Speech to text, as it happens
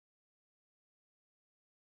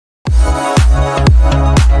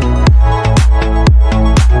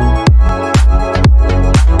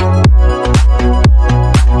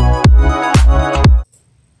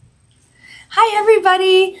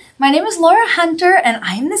My name is Laura Hunter and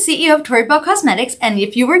I'm the CEO of Tori Belle Cosmetics. And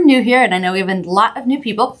if you were new here, and I know we have a lot of new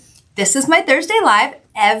people, this is my Thursday Live.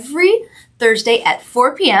 Every Thursday at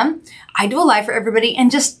 4 p.m. I do a live for everybody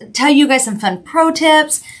and just tell you guys some fun pro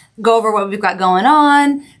tips, go over what we've got going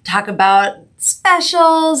on, talk about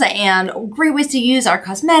specials and great ways to use our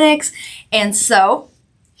cosmetics. And so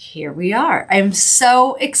here we are. I'm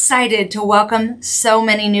so excited to welcome so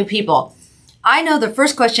many new people. I know the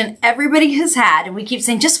first question everybody has had, and we keep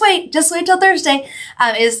saying, just wait till Thursday,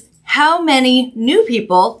 is how many new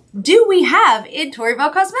people do we have in Tori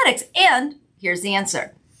Belle Cosmetics? And here's the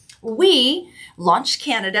answer. We launched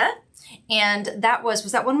Canada, and that was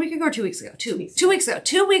that 1 week ago or 2 weeks ago? 2 weeks. 2 weeks ago.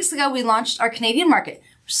 2 weeks ago, we launched our Canadian market.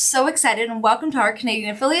 We're so excited, and welcome to our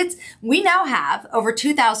Canadian affiliates. We now have over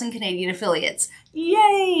 2,000 Canadian affiliates.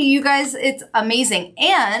 Yay, you guys, it's amazing.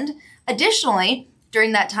 And additionally,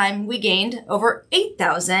 during that time, we gained over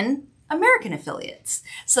 8,000 American affiliates.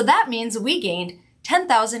 So that means we gained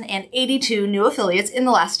 10,082 new affiliates in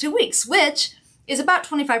the last 2 weeks, which is about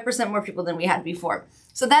 25% more people than we had before.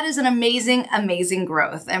 So that is an amazing, amazing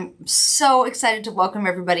growth. I'm so excited to welcome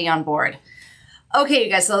everybody on board. Okay, you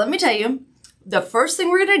guys, so let me tell you, the first thing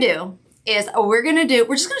we're gonna do is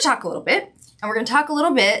we're just gonna talk a little bit, and we're gonna talk a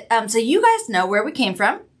little bit so you guys know where we came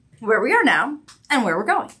from, where we are now, and where we're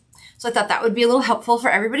going. So I thought that would be a little helpful for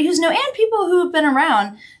everybody who's new and people who have been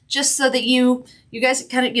around, just so that you guys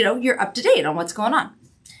kind of, you're up to date on what's going on.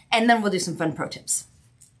 And then we'll do some fun pro tips.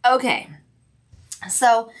 Okay,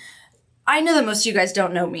 so I know that most of you guys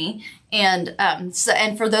don't know me. And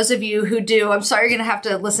and for those of you who do, I'm sorry you're gonna have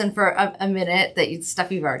to listen for a minute,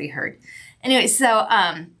 stuff you've already heard. Anyway, so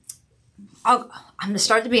I'm gonna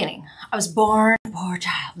start at the beginning. I was born a poor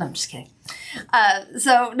child. No, I'm just kidding.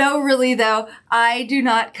 So no, really though, I do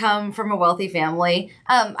not come from a wealthy family.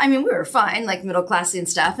 I mean, we were fine, like middle classy and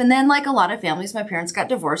stuff. And then like a lot of families, my parents got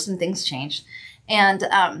divorced and things changed. And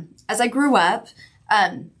as I grew up,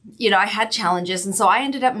 I had challenges. And so I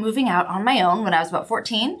ended up moving out on my own when I was about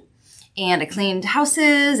 14. And I cleaned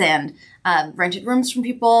houses and rented rooms from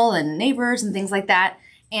people and neighbors and things like that.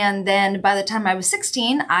 And then by the time I was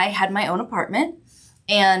 16, I had my own apartment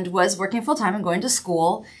and was working full time and going to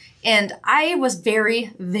school. And I was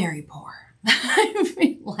very, very poor. I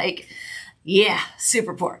mean,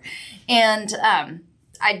 super poor. And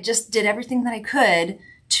I just did everything that I could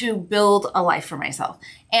to build a life for myself.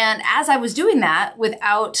 And as I was doing that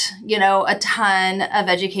without, a ton of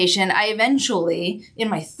education, I eventually, in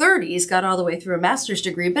my 30s, got all the way through a master's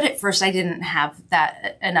degree. But at first I didn't have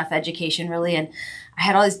that enough education really. And I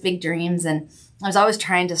had all these big dreams and I was always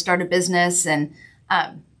trying to start a business and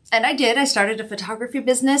I did. I started a photography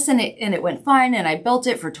business and it went fine. And I built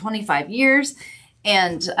it for 25 years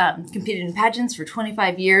and competed in pageants for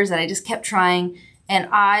 25 years. And I just kept trying and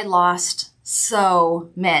I lost so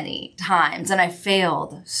many times and I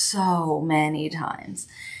failed so many times.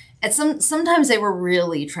 And sometimes they were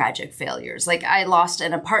really tragic failures. Like I lost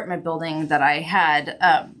an apartment building that I had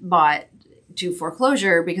bought to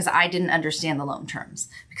foreclosure because I didn't understand the loan terms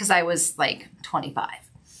because I was like 25.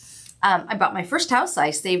 I bought my first house. I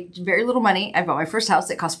saved very little money. I bought my first house.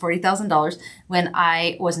 It cost $40,000 when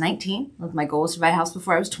I was 19. My goal was to buy a house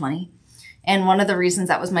before I was 20. And one of the reasons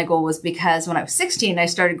that was my goal was because when I was 16, I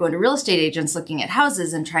started going to real estate agents looking at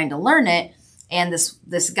houses and trying to learn it. And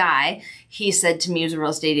this guy, he said to me, he was a real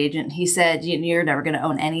estate agent, he said, you're never going to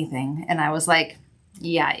own anything. And I was like,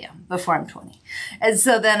 yeah, I am, before I'm 20. And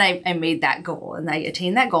so then I made that goal and I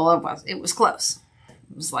attained that goal. It was close.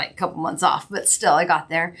 It was like a couple months off, but still I got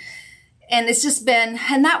there. And it's just been,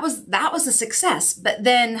 and that was a success. But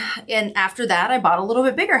then, and after that, I bought a little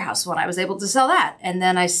bit bigger house when I was able to sell that. And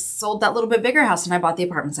then I sold that little bit bigger house and I bought the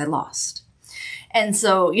apartments I lost. And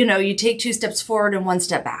so, you take 2 steps forward and 1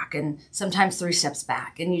 step back and sometimes 3 steps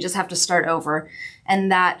back and you just have to start over. And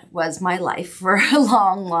that was my life for a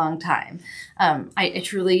long, long time. I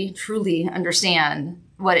truly, truly understand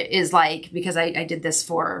what it is like because I did this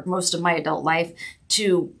for most of my adult life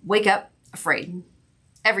to wake up afraid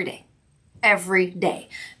every day,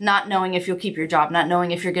 not knowing if you'll keep your job, not knowing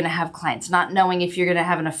if you're going to have clients, not knowing if you're going to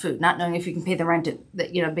have enough food, not knowing if you can pay the rent at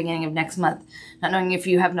the beginning of next month, not knowing if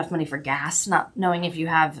you have enough money for gas, not knowing if you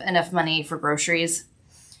have enough money for groceries.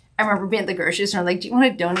 I remember being at the grocery store, like, do you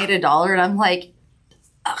want to donate $1? And I'm like,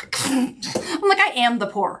 I am the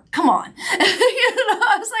poor. Come on.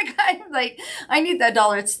 I was like, I need that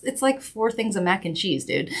 $1. It's like 4 things of mac and cheese,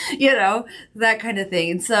 dude. That kind of thing.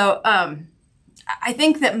 And so, I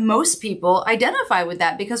think that most people identify with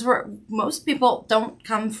that because most people don't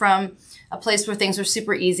come from a place where things are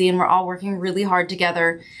super easy and we're all working really hard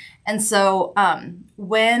together. And so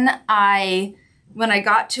when I when I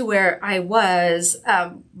got to where I was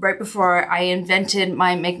right before I invented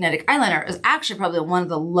my magnetic eyeliner, it was actually probably one of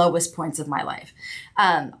the lowest points of my life.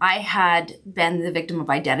 I had been the victim of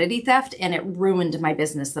identity theft, and it ruined my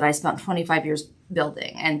business that I spent 25 years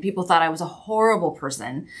building. And people thought I was a horrible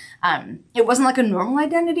person. It wasn't like a normal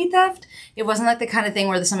identity theft. It wasn't like the kind of thing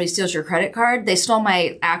where somebody steals your credit card. They stole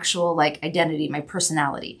my actual like identity, my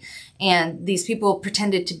personality. And these people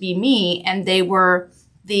pretended to be me, and they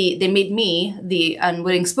made me the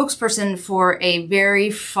unwitting spokesperson for a very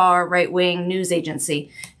far right-wing news agency.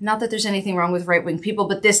 Not that there's anything wrong with right-wing people,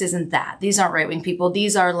 but this isn't that. These aren't right-wing people.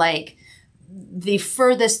 These are like the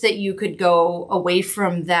furthest that you could go away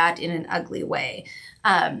from that in an ugly way.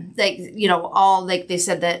 Like, you know, all like they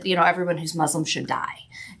said that, you know, everyone who's Muslim should die.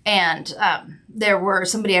 And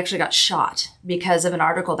somebody actually got shot because of an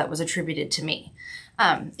article that was attributed to me.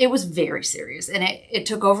 It was very serious, and it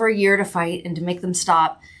took over a year to fight and to make them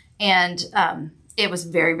stop. And it was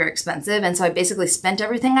very, very expensive. And so I basically spent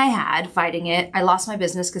everything I had fighting it. I lost my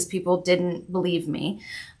business because people didn't believe me.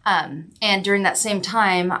 And during that same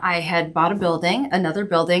time, I had bought another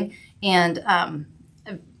building. And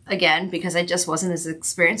again, because I just wasn't as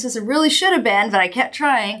experienced as I really should have been, but I kept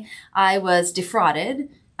trying, I was defrauded.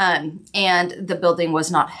 And the building was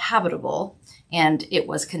not habitable, and it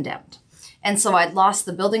was condemned. And so I'd lost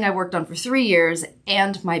the building I worked on for 3 years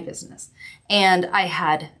and my business. And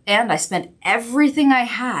I spent everything I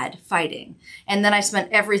had fighting. And then I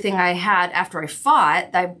spent everything I had after I fought,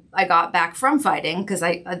 I got back from fighting, because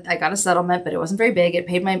I got a settlement, but it wasn't very big. It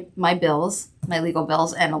paid my bills, my legal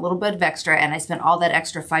bills, and a little bit of extra. And I spent all that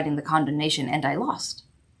extra fighting the condemnation, and I lost.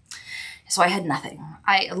 So I had nothing.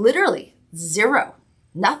 I literally zero,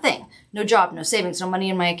 nothing, no job, no savings, no money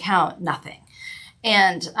in my account, nothing.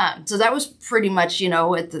 And so that was pretty much, you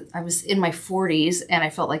know, I was in my 40s, and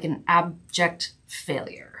I felt like an abject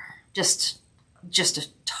failure, just a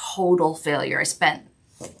total failure. I spent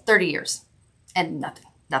 30 years and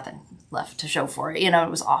nothing left to show for it. You know,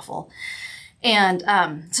 it was awful. And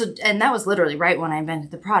and that was literally right when I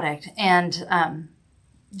invented the product. And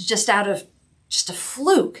just out of just a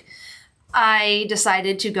fluke, I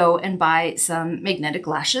decided to go and buy some magnetic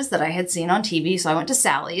lashes that I had seen on TV. So I went to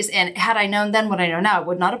Sally's, and had I known then what I know now, I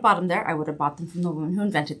would not have bought them there. I would have bought them from the woman who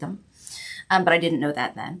invented them. But I didn't know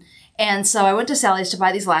that then. And so I went to Sally's to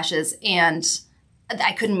buy these lashes, and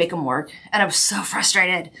I couldn't make them work. And I was so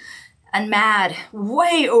frustrated and mad,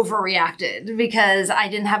 way overreacted, because I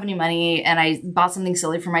didn't have any money, and I bought something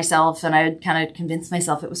silly for myself, and I had kind of convinced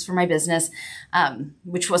myself it was for my business,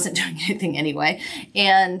 which wasn't doing anything anyway.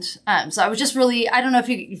 And so I was just really, I don't know if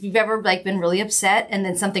you've ever like been really upset and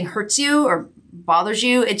then something hurts you or bothers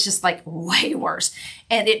you. It's just like way worse.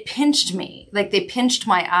 And it pinched me, like they pinched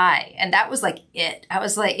my eye, and that was like it. I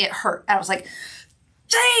was like, it hurt. I was like,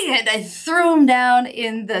 dang it. I threw him down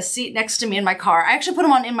in the seat next to me in my car. I actually put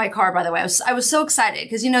him on in my car, by the way. I was so excited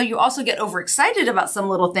because, you know, you also get overexcited about some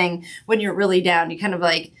little thing when you're really down. You kind of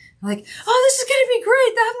like, oh, this is going to be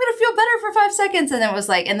great. I'm going to feel better for 5 seconds. And then it was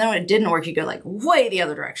like, and then when it didn't work, you go like way the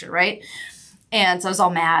other direction, right? And so I was all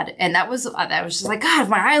mad. And that was just like, God, if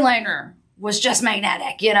my eyeliner was just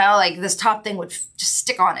magnetic, you know, like this top thing would just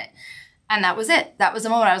stick on it. And that was it. That was the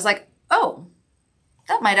moment I was like, oh,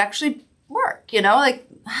 that might actually work, you know, like,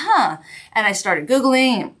 huh. And I started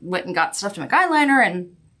Googling, went and got stuff to make eyeliner,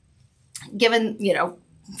 and given, you know,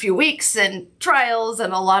 a few weeks and trials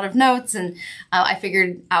and a lot of notes, and I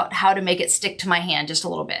figured out how to make it stick to my hand just a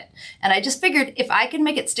little bit. And I just figured if I can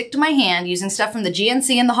make it stick to my hand using stuff from the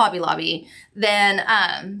GNC and the Hobby Lobby, then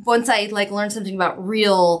once I like learned something about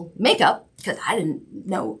real makeup, because I didn't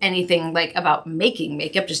know anything like about making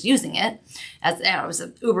makeup, just using it, as I was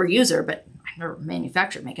an Uber user, but I never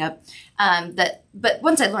manufactured makeup. But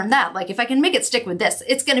once I learned that, like if I can make it stick with this,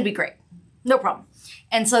 it's going to be great, no problem.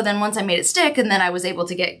 And so then once I made it stick, and then I was able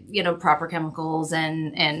to get, you know, proper chemicals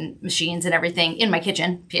and machines and everything in my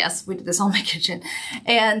kitchen. P.S. We did this all in my kitchen,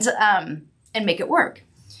 and make it work.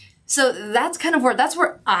 So that's kind of that's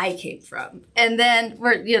where I came from. And then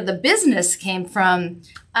where, you know, the business came from,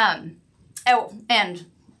 oh, and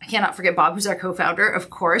I cannot forget Bob, who's our co-founder, of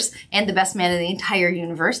course, and the best man in the entire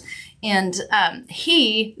universe. And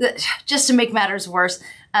he, just to make matters worse,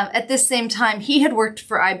 at this same time, he had worked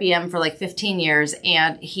for IBM for like 15 years,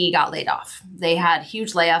 and he got laid off. They had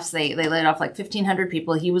huge layoffs. They laid off like 1,500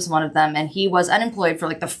 people. He was one of them, and he was unemployed for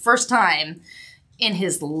like the first time in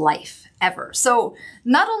his life ever. So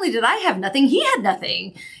not only did I have nothing, he had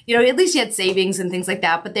nothing. You know, at least he had savings and things like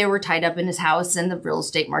that, but they were tied up in his house, and the real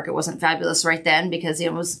estate market wasn't fabulous right then because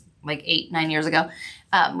it was like 8-9 years ago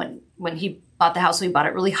when he bought the house. So he bought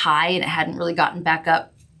it really high, and it hadn't really gotten back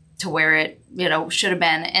up to where it, you know, should have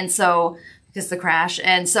been. And so because of the crash.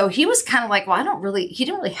 And so he was kind of like, well, he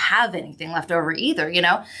didn't really have anything left over either, you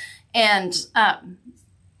know? And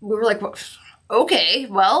we were like, well, okay,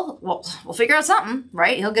 well, we'll figure out something,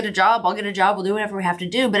 right? He'll get a job, I'll get a job, we'll do whatever we have to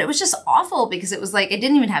do. But it was just awful because it was like, I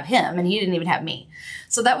didn't even have him and he didn't even have me.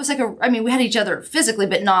 So that was like we had each other physically,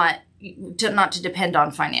 but not to depend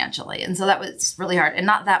on financially. And so that was really hard, and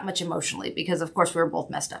not that much emotionally, because of course we were both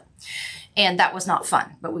messed up and that was not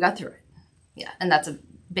fun, but we got through it. Yeah. And that's a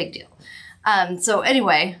big deal. So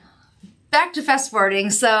anyway, back to fast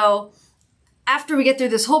forwarding. So after we get through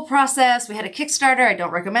this whole process, we had a Kickstarter. I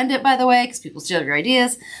don't recommend it, by the way, because people steal your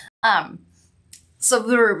ideas. So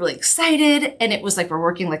we were really excited, and it was like we're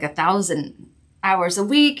working like 1,000 hours a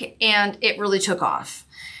week, and it really took off.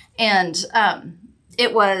 And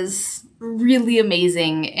it was really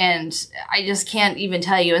amazing, and I just can't even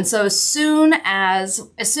tell you. And so as soon as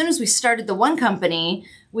we started the one company,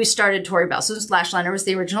 we started Tori Belle. So Lash Liner was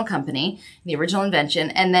the original company, the original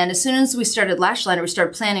invention. And then as soon as we started Lash Liner, we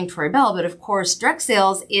started planning Tori Belle. But of course, direct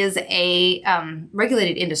sales is a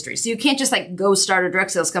regulated industry. So you can't just like go start a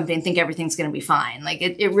direct sales company and think everything's going to be fine. Like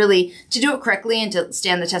it really, to do it correctly and to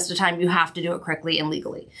stand the test of time, you have to do it correctly and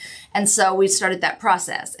legally. And so we started that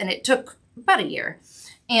process, and it took about a year.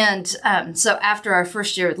 And so after our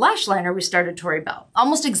first year with Lash Liner, we started Tori Belle.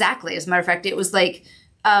 Almost exactly. As a matter of fact, it was like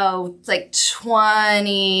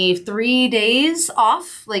 23 days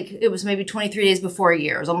off. Like it was maybe 23 days before a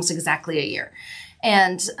year. It was almost exactly a year.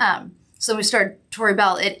 And so we started Tori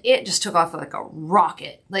Belle. It just took off like a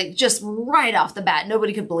rocket, like just right off the bat.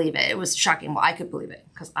 Nobody could believe it. It was shocking. Well, I could believe it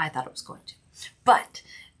because I thought it was going to. But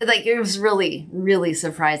like it was really, really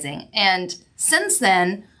surprising. And since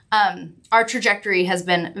then, our trajectory has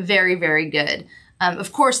been very, very good.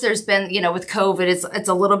 Of course, there's been, with COVID, it's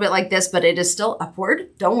a little bit like this, but it is still upward.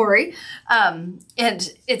 Don't worry.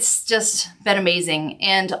 And it's just been amazing.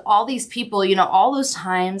 And all these people, all those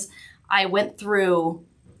times I went through,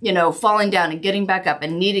 falling down and getting back up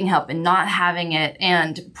and needing help and not having it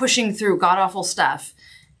and pushing through god-awful stuff.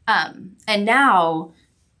 And now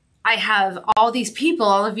I have all these people,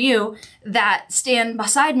 all of you, that stand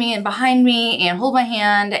beside me and behind me and hold my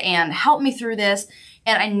hand and help me through this.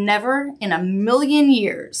 And I never in a million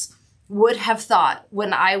years would have thought,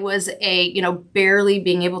 when I was a, barely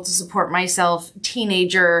being able to support myself,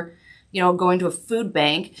 teenager, going to a food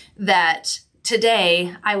bank, that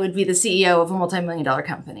today I would be the CEO of a multi-million-dollar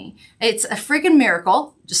company. It's a freaking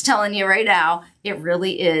miracle. Just telling you right now, it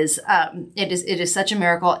really is. It is such a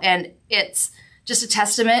miracle. And it's just a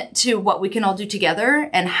testament to what we can all do together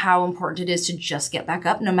and how important it is to just get back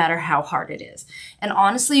up no matter how hard it is. And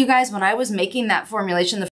honestly, you guys, when I was making that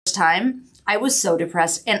formulation the first time, I was so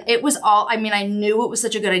depressed, and it was all, I knew it was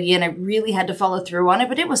such a good idea and I really had to follow through on it,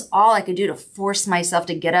 but it was all I could do to force myself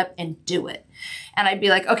to get up and do it. And I'd be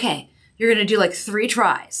like, okay, you're going to do like 3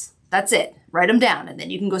 tries. That's it. Write them down and then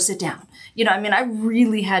you can go sit down. I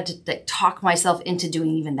really had to talk myself into doing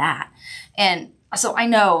even that. And so I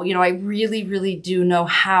know, I really, really do know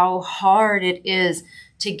how hard it is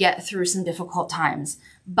to get through some difficult times,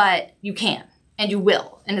 but you can and you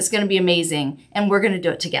will, and it's going to be amazing, and we're going to do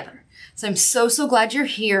it together. So I'm so, so glad you're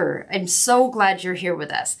here. I'm so glad you're here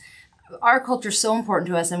with us. Our culture is so important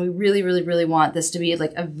to us, and we really, really, really want this to be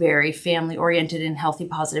like a very family-oriented and healthy,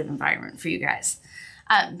 positive environment for you guys.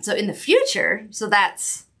 So in the future, so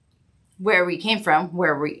that's where we came from,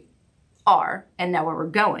 where we are, and now where we're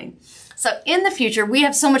going. So in the future, we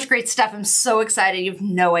have so much great stuff. I'm so excited. You have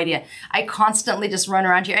no idea. I constantly just run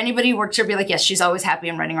around here. Anybody who works here will be like, yes, she's always happy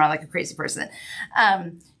and running around like a crazy person.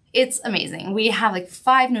 It's amazing. We have like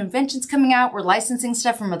 5 new inventions coming out. We're licensing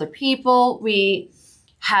stuff from other people. We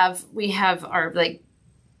have our like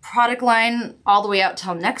product line all the way out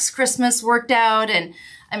till next Christmas worked out. And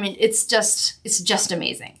it's just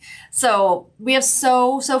amazing. So we have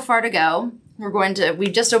so far to go.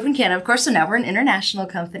 We just opened Canada, of course, so now we're an international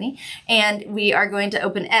company, and we are going to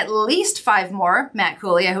open at least 5 more. Matt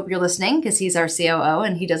Cooley, I hope you're listening, because he's our COO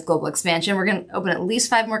and he does global expansion. We're going to open at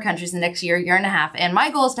least 5 more countries in the next year and a half, and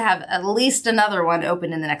my goal is to have at least another one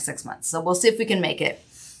open in the next 6 months. So we'll see if we can make it.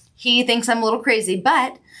 He thinks I'm a little crazy,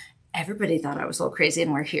 but everybody thought I was a little crazy,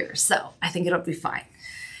 and we're here, so I think it'll be fine.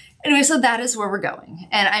 Anyway, so that is where we're going.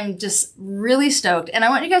 And I'm just really stoked. And I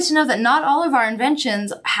want you guys to know that not all of our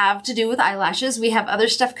inventions have to do with eyelashes. We have other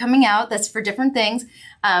stuff coming out that's for different things.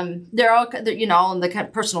 They're all in the kind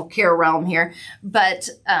of personal care realm here. But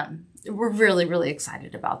we're really, really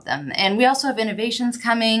excited about them. And we also have innovations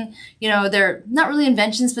coming. They're not really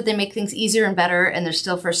inventions, but they make things easier and better. And they're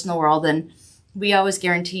still first in the world. And we always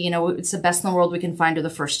guarantee, it's the best in the world we can find, or the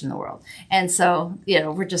first in the world. And so,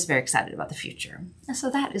 we're just very excited about the future. And so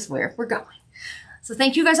that is where we're going. So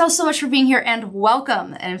thank you guys all so much for being here and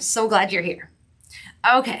welcome. And I'm so glad you're here.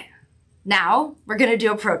 Okay, now we're gonna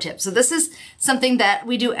do a pro tip. So this is something that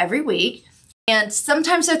we do every week. And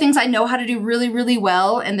sometimes there are things I know how to do really, really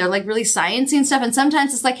well, and they're like really sciencey and stuff. And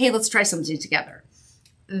sometimes it's like, hey, let's try something together.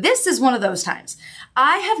 This is one of those times.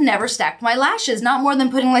 I have never stacked my lashes, not more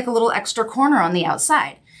than putting like a little extra corner on the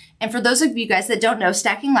outside. And for those of you guys that don't know,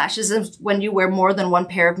 stacking lashes is when you wear more than one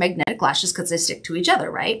pair of magnetic lashes because they stick to each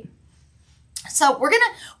other, right? So we're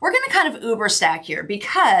gonna kind of uber stack here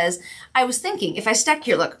because I was thinking if I stack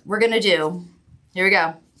here, look, here we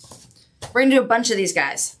go. We're gonna do a bunch of these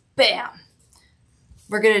guys. Bam.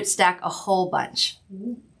 We're gonna stack a whole bunch.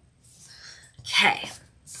 Okay.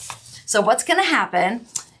 So what's gonna happen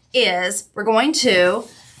is we're going to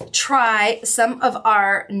try some of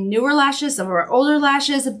our newer lashes, some of our older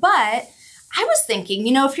lashes, but I was thinking,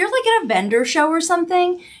 you know, if you're like at a vendor show or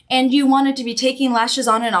something and you wanted to be taking lashes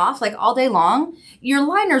on and off like all day long, your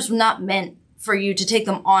liner's not meant for you to take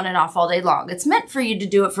them on and off all day long. It's meant for you to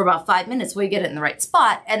do it for about 5 minutes while you get it in the right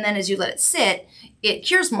spot. And then as you let it sit, it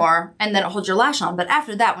cures more and then it holds your lash on. But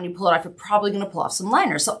after that, when you pull it off, you're probably gonna pull off some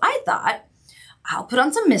liner. So I thought I'll put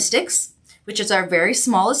on some Mystics, which is our very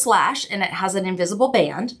smallest lash, and it has an invisible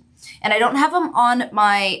band. And I don't have them on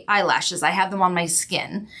my eyelashes. I have them on my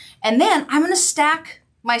skin. And then I'm gonna stack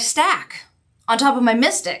my stack on top of my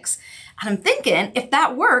Mystics. And I'm thinking, if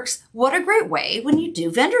that works, what a great way when you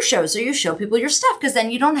do vendor shows or you show people your stuff, because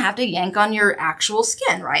then you don't have to yank on your actual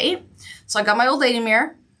skin, right? So I got my old lady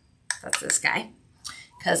mirror. That's this guy.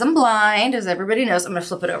 Because I'm blind, as everybody knows, I'm gonna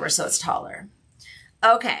flip it over so it's taller.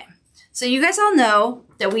 Okay. So you guys all know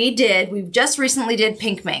that we just recently did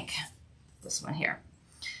Pink Mink. This one here.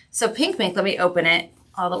 So Pink Mink, let me open it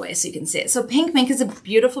all the way so you can see it. So Pink Mink is a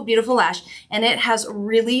beautiful, beautiful lash, and it has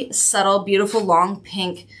really subtle, beautiful, long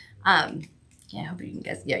pink, I hope you can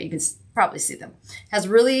guess, yeah, you can probably see them. Has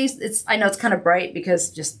really, I know it's kind of bright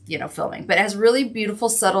because just, you know, filming, but it has really beautiful,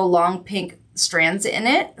 subtle, long pink strands in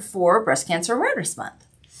it for Breast Cancer Awareness Month.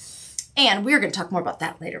 And we're gonna talk more about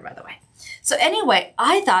that later, by the way. So anyway,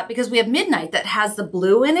 I thought because we have Midnight that has the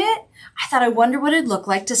blue in it, I thought I wonder what it'd look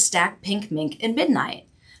like to stack Pink Mink and Midnight.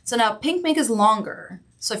 So now Pink Mink is longer,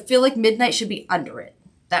 so I feel like Midnight should be under it.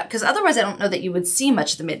 Because otherwise I don't know that you would see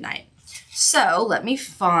much of the Midnight. So let me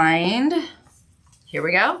find, here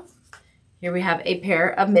we go. Here we have a pair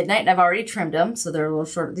of Midnight, and I've already trimmed them, so they're a little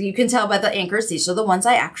shorter. You can tell by the anchors, these are the ones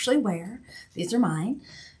I actually wear. These are mine.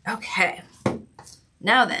 Okay,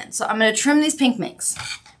 now then, so I'm gonna trim these Pink Minks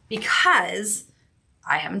because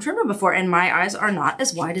I haven't trimmed them before and my eyes are not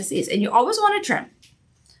as wide as these, and you always wanna trim.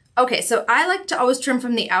 Okay, so I like to always trim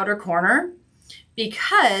from the outer corner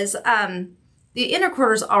because the inner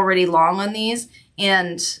corner is already long on these,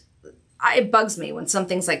 and it bugs me when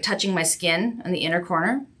something's like touching my skin on the inner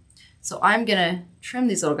corner. So I'm gonna trim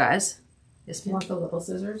these little guys. You want the little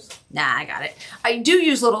scissors? Nah, I got it. I do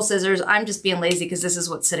use little scissors. I'm just being lazy because this is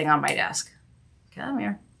what's sitting on my desk. Come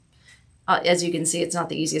here. As you can see, it's not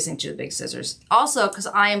the easiest thing to do with big scissors. Also, because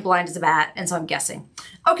I am blind as a bat, and so I'm guessing.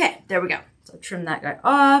 Okay, there we go. So trim that guy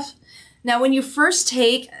off. Now, when you first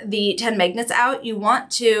take the 10 magnets out, you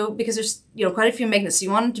want to, because there's quite a few magnets, so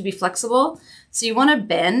you want them to be flexible. So you want to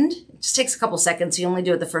bend. It just takes a couple seconds, so you only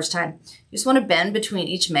do it the first time. You just want to bend between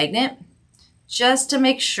each magnet just to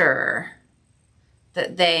make sure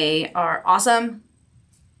that they are awesome.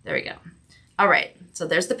 There we go. All right, so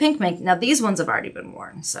there's the Pink Mink. Now, these ones have already been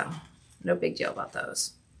worn, so no big deal about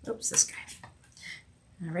those. Oops, this guy.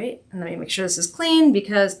 All right, and let me make sure this is clean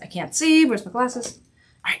because I can't see. Where's my glasses?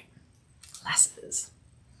 All right, glasses.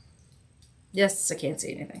 Yes, I can't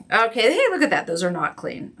see anything. Okay, hey, look at that. Those are not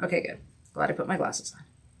clean. Okay, good. Glad I put my glasses on.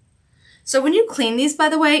 So when you clean these, by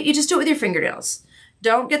the way, you just do it with your fingernails.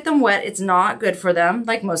 Don't get them wet. It's not good for them,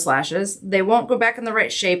 like most lashes. They won't go back in the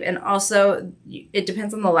right shape, and also it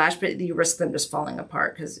depends on the lash, but you risk them just falling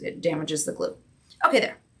apart because it damages the glue. Okay,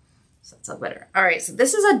 there. So that's all better. All right, so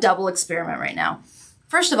this is a double experiment right now.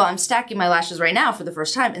 First of all, I'm stacking my lashes right now for the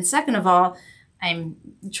first time. And second of all, I'm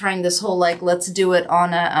trying this whole, like, let's do it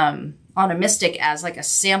on a Mystic as like a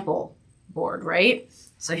sample board, right?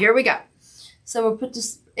 So here we go. So we'll put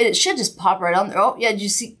this, it should just pop right on there. Oh yeah, did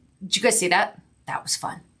you guys see that? That was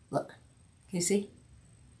fun. Look, can you see?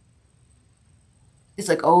 It's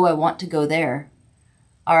like, oh, I want to go there.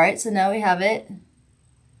 All right, so now we have it.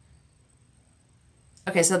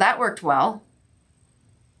 Okay, so that worked well.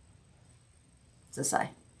 This eye.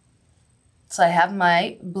 So I have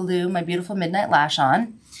my blue, my beautiful Midnight lash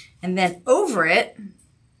on, and then over it,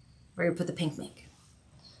 we're gonna put the Pink Mink.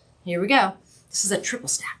 Here we go. This is a triple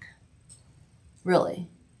stack. Really.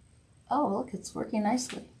 Oh, look, it's working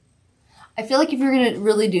nicely. I feel like if you're gonna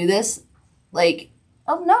really do this, like,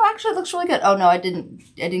 Oh, no, actually it looks really good. Oh, no, I didn't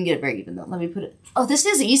get it very even, though. Let me put it. Oh, this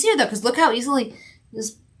is easier, though, because look how easily.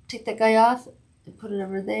 Just take that guy off and put it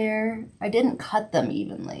over there. I didn't cut them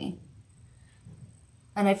evenly.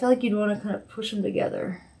 And I feel like you'd want to kind of push them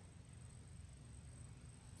together.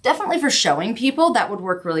 Definitely for showing people, that would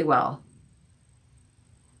work really well.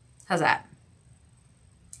 How's that?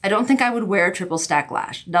 I don't think I would wear a triple stack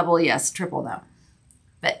lash. Double, yes. Triple, no.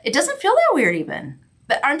 But it doesn't feel that weird even.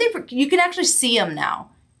 But aren't they, you can actually see them now.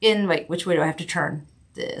 Wait, which way do I have to turn?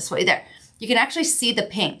 This way, there. You can actually see the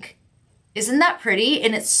pink. Isn't that pretty?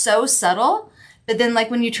 And it's so subtle. But then like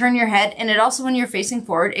when you turn your head, and it also when you're facing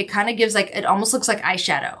forward, it kind of gives like, it almost looks like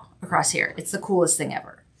eyeshadow across here. It's the coolest thing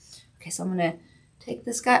ever. Okay, so I'm going to take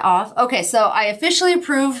this guy off. Okay, so I officially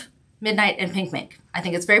approve Midnight and Pink Mink. I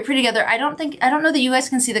think it's very pretty together. I don't know that you guys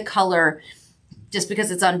can see the color just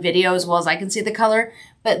because it's on video as well as I can see the color,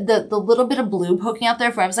 but the little bit of blue poking out there,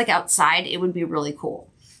 if I was like outside, it would be really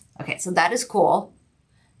cool. Okay, so that is cool.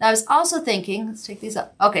 Now I was also thinking, let's take these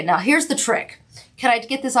up. Okay, now here's the trick. Can I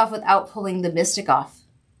get this off without pulling the Mystic off?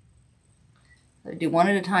 I do one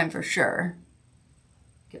at a time for sure.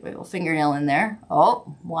 Get my little fingernail in there.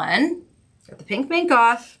 Oh, one. Got the Pink Mink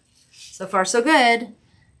off. So far, so good.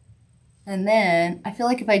 And then I feel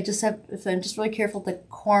like if I'm just really careful at the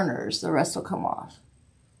corners, the rest will come off.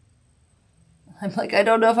 I'm like, I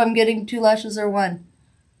don't know if I'm getting 2 lashes or 1.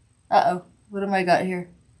 Uh-oh. What have I got here?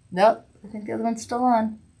 Nope. I think the other one's still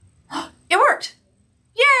on. It worked!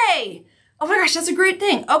 Yay! Oh my gosh, that's a great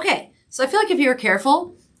thing. Okay. So I feel like if you're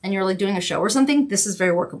careful and you're like doing a show or something, this is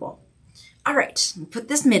very workable. All right. Put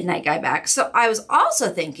this Midnight guy back. So I was also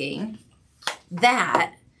thinking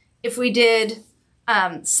that if we did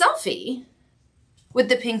selfie with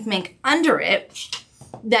the Pink Mink under it,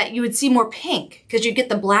 that you would see more pink because you get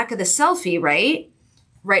the black of the selfie,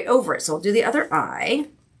 right over it. So we'll do the other eye.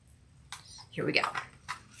 Here we go.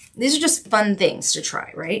 These are just fun things to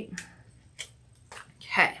try, right?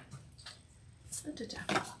 Okay.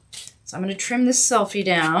 So I'm going to trim this selfie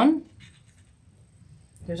down.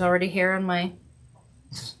 There's already hair on my...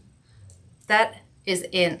 That is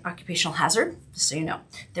in occupational hazard, just so you know.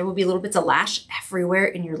 There will be little bits of lash everywhere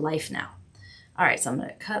in your life now. All right, so I'm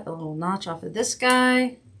gonna cut a little notch off of this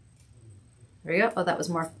guy. There you go. Oh, that was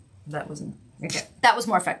more, that wasn't, okay. That was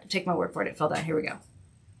more effective. Take my word for it, it fell down. Here we go.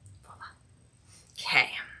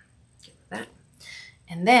 Okay, get that.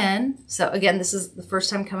 And then, so again, this is the first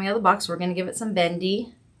time coming out of the box. We're gonna give it some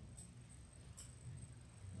bendy.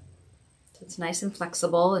 So it's nice and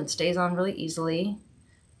flexible and stays on really easily.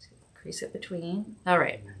 Crease it between. All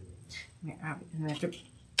right. We have to do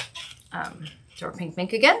our Pink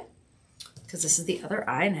Mink again, because this is the other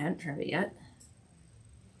eye and I hadn't trimmed it yet.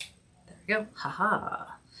 There we go. Haha.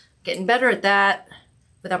 Getting better at that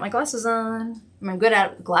without my glasses on. I'm good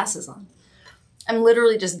at it with glasses on. I'm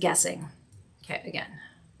literally just guessing. Okay, again.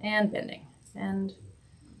 And bending. And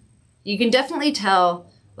you can definitely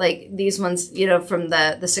tell, like these ones, you know, from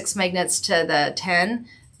the 6 magnets to the 10,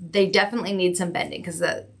 they definitely need some bending because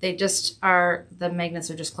the magnets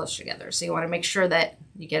are just close together. So you want to make sure that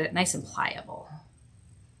you get it nice and pliable.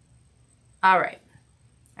 All right.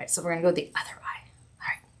 All right, so we're going to go with the other eye. All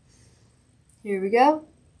right. Here we go.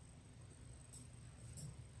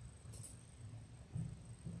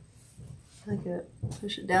 I like it.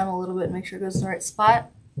 Push it down a little bit and make sure it goes in the right spot.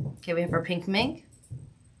 Okay, we have our Pink Mink.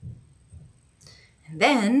 And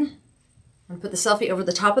then I'm gonna put the selfie over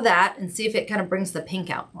the top of that and see if it kind of brings the pink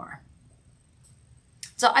out more.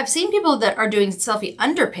 So I've seen people that are doing selfie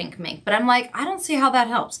under Pink Mink, but I'm like, I don't see how that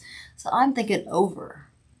helps. So I'm thinking over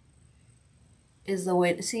is the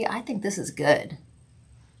way to see. I think this is good.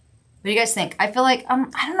 What do you guys think? I feel like, I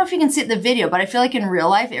don't know if you can see it in the video, but I feel like in real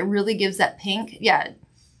life, it really gives that pink. Yeah.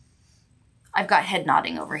 I've got head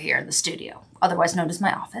nodding over here in the studio, otherwise known as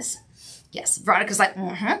my office. Yes, Veronica's like, And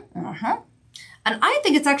I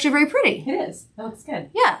think it's actually very pretty. It is. That looks good.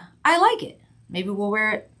 Yeah, I like it. Maybe we'll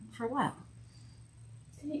wear it for a while.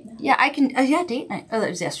 Date night. Yeah, I can. Yeah, date night. Oh, that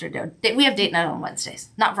was yesterday. We have date night on Wednesdays.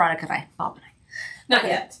 Not Veronica and I. Bob and I. Not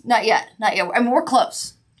yet. Not yet. Not yet. I mean, we're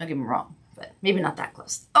close. Don't get me wrong, but maybe not that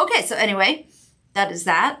close. Okay, so anyway, that is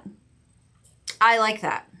that. I like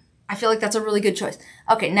that. I feel like that's a really good choice.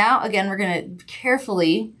 Okay, now again, we're gonna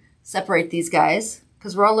carefully separate these guys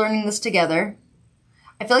because we're all learning this together.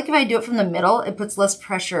 I feel like if I do it from the middle, it puts less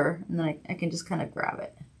pressure, and then I can just kind of grab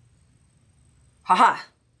it. Haha.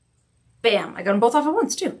 Bam. I got them both off at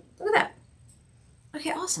once, too. Look at that.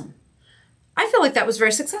 Okay, awesome. I feel like that was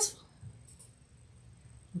very successful.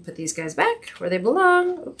 Put these guys back where they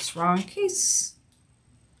belong. Oops, wrong case.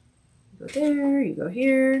 You go there, you go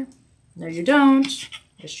here. No, you don't.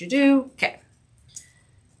 Yes, you do. Okay.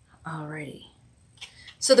 Alrighty.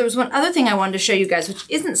 So there was one other thing I wanted to show you guys, which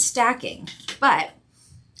isn't stacking, but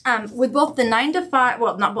with both the 9 to 5,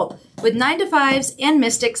 well, not both, with 9 to 5s and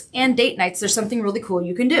Mystics and date nights, there's something really cool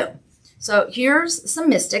you can do. So here's some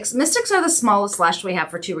Mystics. Mystics are the smallest lash we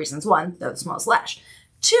have for 2 reasons. 1, they're the smallest lash.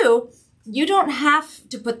 2, you don't have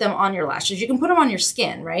to put them on your lashes. You can put them on your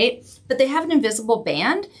skin, right? But they have an invisible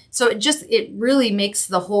band, so it really makes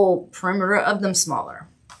the whole perimeter of them smaller.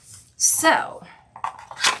 So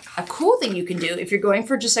a cool thing you can do if you're going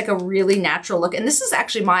for just like a really natural look, and this is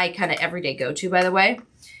actually my kind of everyday go-to, by the way,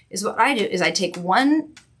 is what I do is I take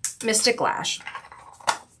one Mystic lash.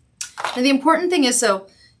 And the important thing is, so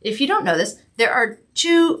if you don't know this, there are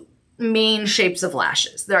 2 main shapes of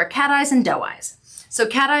lashes. There are cat eyes and doe eyes. So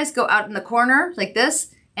cat eyes go out in the corner like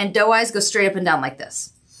this, and doe eyes go straight up and down like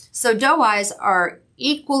this. So doe eyes are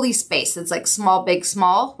equally spaced. It's like small, big,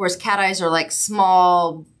 small, whereas cat eyes are like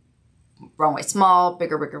small, wrong way, small,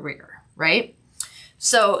 bigger, bigger, bigger, right?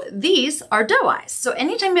 So these are doe eyes. So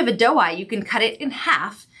anytime you have a doe eye, you can cut it in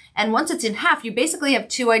half. And once it's in half, you basically have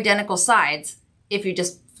 2 identical sides if you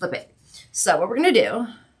just flip it. So what we're gonna do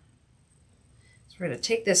is we're gonna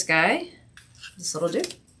take this guy, this little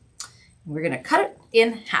dude, and we're gonna cut it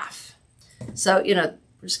in half. So, you know,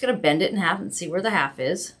 we're just gonna bend it in half and see where the half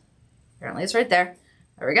is. Apparently it's right there.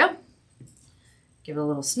 There we go. Give it a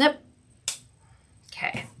little snip.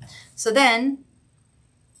 Okay. So then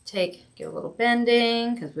give a little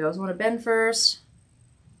bending, because we always want to bend first.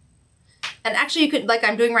 And actually you could, like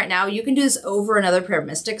I'm doing right now, you can do this over another pair of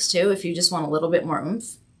Mystics too if you just want a little bit more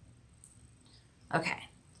oomph. Okay.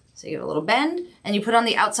 So you give a little bend and you put on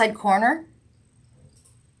the outside corner.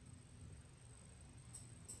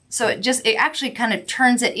 So it actually kind of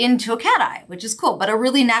turns it into a cat eye, which is cool, but a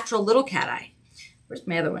really natural little cat eye. Where's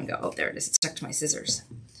my other one go? Oh, there it is. It's stuck to my scissors.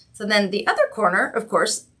 So then the other corner, of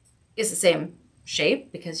course, is the same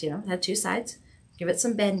shape because, you know, it had 2 sides. Give it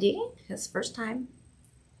some bendy, because first time.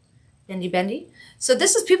 Bendy, bendy. So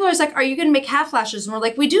this is, people are always like, are you going to make half lashes? And we're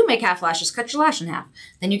like, we do make half lashes. Cut your lash in half.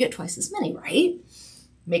 Then you get twice as many, right?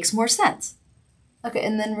 Makes more sense. Okay,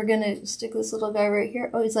 and then we're going to stick this little guy right here.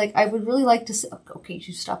 Oh, he's like, I would really like to sit. Okay,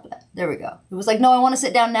 you stop that. There we go. It was like, no, I want to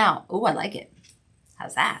sit down now. Oh, I like it.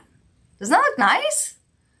 How's that? Doesn't that look nice?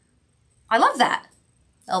 I love that.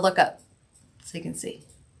 I'll look up so you can see.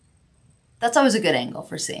 That's always a good angle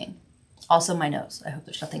for seeing. Also my nose. I hope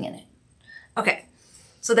there's nothing in it. Okay,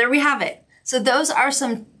 so there we have it. So those are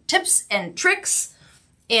some tips and tricks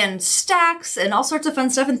and stacks and all sorts of fun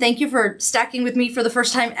stuff. And thank you for stacking with me for the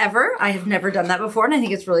first time ever. I have never done that before, and I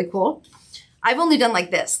think it's really cool. I've only done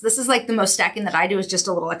like this. This is like the most stacking that I do, is just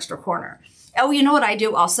a little extra corner. Oh, you know what I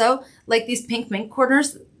do also? Like these pink mink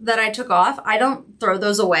corners that I took off, I don't throw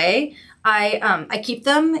those away. I keep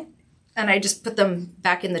them and I just put them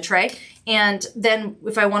back in the tray. And then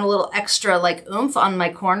if I want a little extra like oomph on my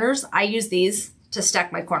corners, I use these to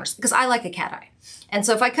stack my corners because I like a cat eye. And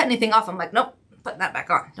so if I cut anything off, I'm like, nope, put that back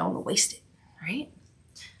on. Don't want to waste it, right?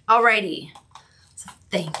 Alrighty. So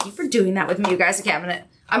thank you for doing that with me, you guys. Okay,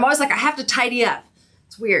 I'm always like, I have to tidy up.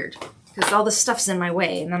 It's weird because all this stuff's in my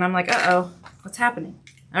way. And then I'm like, uh-oh, what's happening?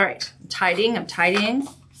 All right, I'm tidying.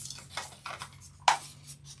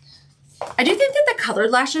 I do think that the colored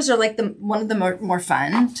lashes are like one of the more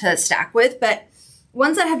fun to stack with, but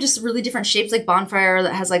ones that have just really different shapes, like Bonfire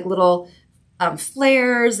that has like little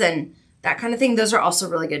flares and that kind of thing, those are also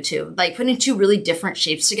really good too. Like putting 2 really different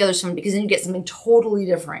shapes together is fun because then you get something totally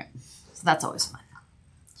different. So that's always fun.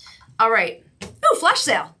 All right. Ooh, flash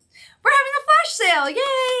sale. We're having a flash sale.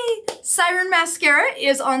 Yay! Siren Mascara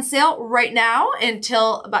is on sale right now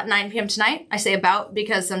until about 9 p.m. tonight. I say about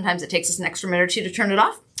because sometimes it takes us an extra minute or 2 to turn it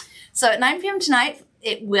off. So at 9 p.m. tonight,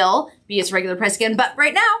 it will be its regular price again. But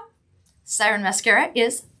right now, Siren Mascara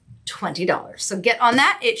is $20. So get on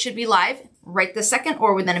that. It should be live right this second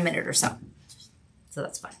or within a minute or so. So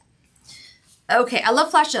that's fun. Okay, I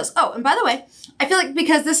love flash sales. Oh, and by the way, I feel like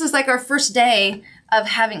because this is like our first day of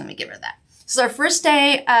having, let me give her that. This is our first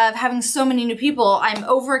day of having so many new people. I'm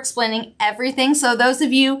over-explaining everything. So those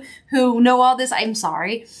of you who know all this, I'm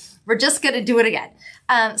sorry. We're just gonna do it again.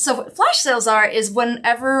 So what flash sales is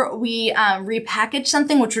whenever we repackage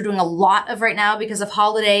something, which we're doing a lot of right now because of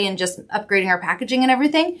holiday and just upgrading our packaging and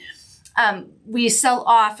everything, we sell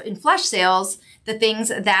off in flash sales the things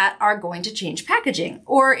that are going to change packaging.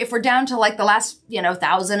 Or if we're down to like the last,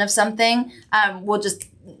 1,000 of something, we'll just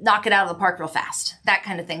knock it out of the park real fast, that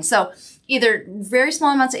kind of thing. So either very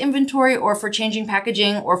small amounts of inventory, or if we're changing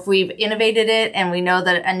packaging, or if we've innovated it and we know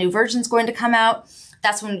that a new version is going to come out,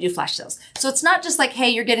 that's when we do flash sales. So it's not just like, hey,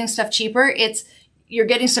 you're getting stuff cheaper. It's you're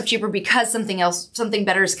getting stuff cheaper because something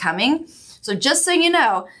better is coming. So just so you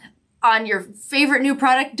know, on your favorite new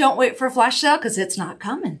product, don't wait for a flash sale because it's not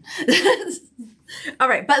coming. All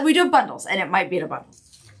right, but we do bundles and it might be in a bundle.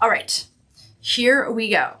 All right, here we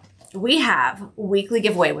go. We have weekly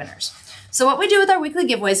giveaway winners. So what we do with our weekly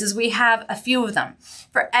giveaways is we have a few of them.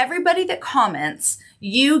 For everybody that comments,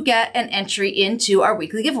 you get an entry into our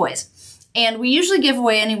weekly giveaways. And we usually give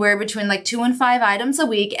away anywhere between like 2 and 5 items a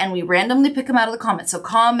week, and we randomly pick them out of the comments. So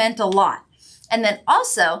comment a lot. And then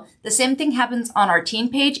also, the same thing happens on our teen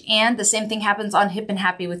page, and the same thing happens on Hip and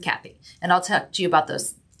Happy with Kathy. And I'll talk to you about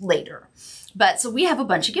those later. But so we have a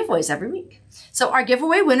bunch of giveaways every week. So our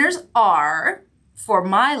giveaway winners are, for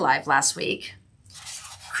my live last week,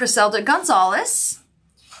 Criselda Gonzalez,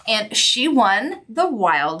 and she won the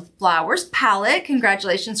Wildflowers palette.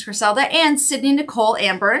 Congratulations, Criselda. And Sydney Nicole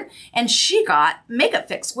Amber, and she got Makeup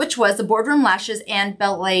Fix, which was the Boardroom Lashes and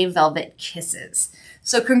Ballet Velvet Kisses.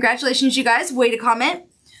 So congratulations, you guys. Way to comment.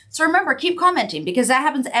 So remember, keep commenting because that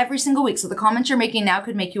happens every single week. So the comments you're making now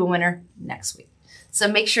could make you a winner next week. So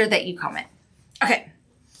make sure that you comment. Okay.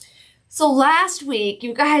 So last week,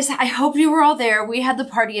 you guys, I hope you were all there. We had the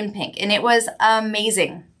party in pink and it was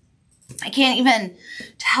amazing. I can't even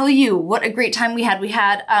tell you what a great time we had. We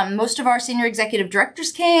had most of our senior executive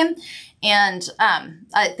directors came, and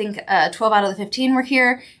I think 12 out of the 15 were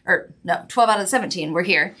here, or no, 12 out of the 17 were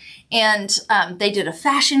here. And they did a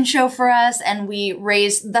fashion show for us, and we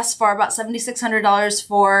raised thus far about $7,600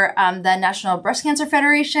 for the National Breast Cancer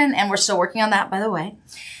Federation, and we're still working on that, by the way.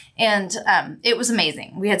 And it was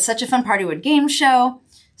amazing. We had such a fun party with game show,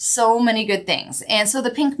 so many good things. And so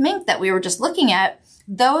the pink mink that we were just looking at,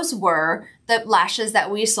 those were the lashes that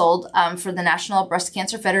we sold for the National Breast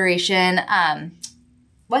Cancer Federation,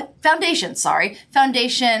 Foundation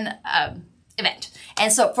event.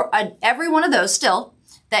 And so for every one of those still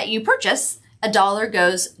that you purchase, $1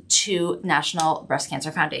 goes to National Breast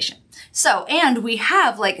Cancer Foundation. So, and we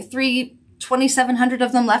have like 2,700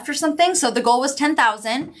 of them left or something. So the goal was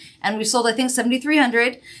 10,000 and we sold, I think,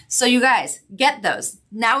 7,300. So you guys get those.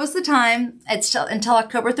 Now is the time. It's until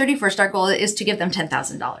October 31st. Our goal is to give them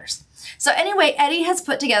 $10,000. So anyway, Eddie has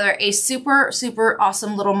put together a super, super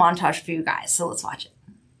awesome little montage for you guys. So let's watch it.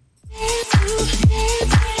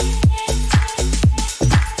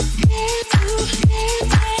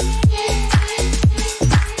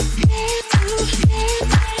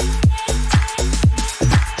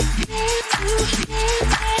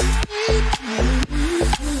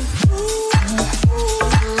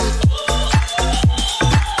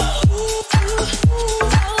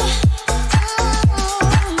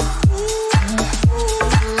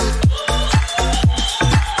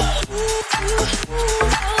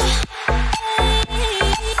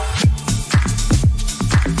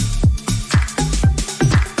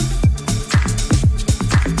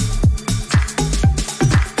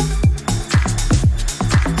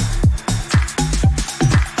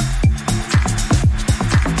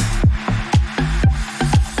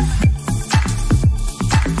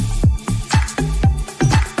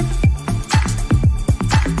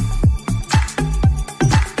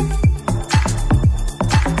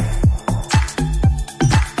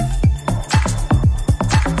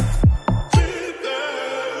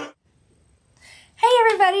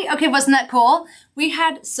 Okay, wasn't that cool? We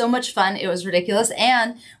had so much fun. It was ridiculous.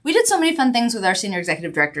 And we did so many fun things with our senior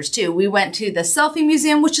executive directors too. We went to the selfie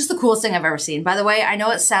museum, which is the coolest thing I've ever seen. By the way, I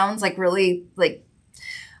know it sounds like really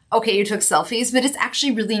okay, you took selfies, but it's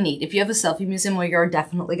actually really neat. If you have a selfie museum where you're,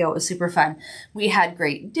 definitely go. It was super fun. We had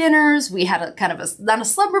great dinners. We had a kind of not a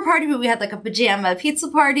slumber party, but we had like a pajama pizza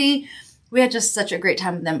party. We had just such a great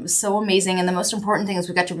time with them. It was so amazing. And the most important thing is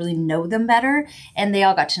we got to really know them better and they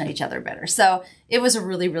all got to know each other better. So it was a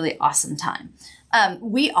really, really awesome time.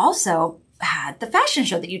 We also had the fashion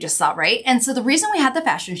show that you just saw, right? And so the reason we had the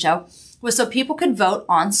fashion show was so people could vote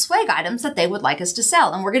on swag items that they would like us to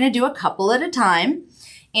sell. And we're going to do a couple at a time.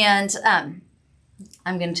 And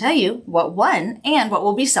I'm going to tell you what won and what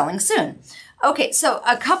we'll be selling soon. Okay, so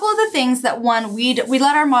a couple of the things that won, we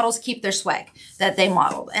let our models keep their swag that they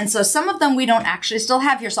modeled. And so some of them we don't actually still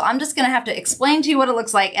have here. So I'm just going to have to explain to you what it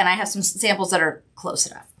looks like. And I have some samples that are close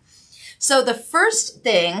enough. So the first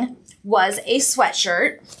thing was a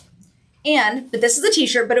sweatshirt. But this is a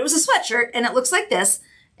t-shirt, but it was a sweatshirt. And it looks like this.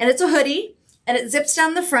 And it's a hoodie. And it zips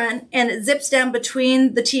down the front. And it zips down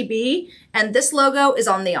between the TB. And this logo is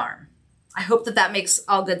on the arm. I hope that that makes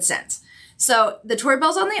all good sense. So the Tori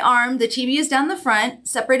Belle's on the arm, the TB is down the front,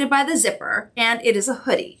 separated by the zipper, and it is a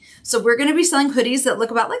hoodie. So we're going to be selling hoodies that look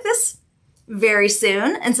about like this very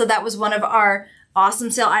soon. And so that was one of our awesome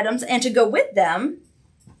sale items. And to go with them,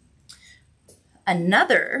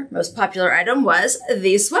 another most popular item was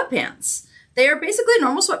these sweatpants. They are basically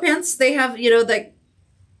normal sweatpants. They have, you know,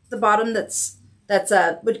 the bottom that's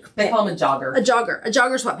They call them a jogger. A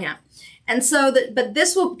jogger sweatpant. And so but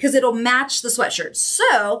this will, because it'll match the sweatshirt.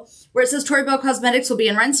 So where it says Tori Belle Cosmetics will be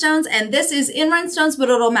in rhinestones, and this is in rhinestones, but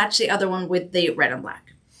it'll match the other one with the red and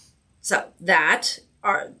black. So that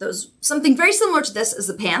are those, something very similar to this is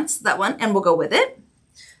the pants, that one, and we'll go with it.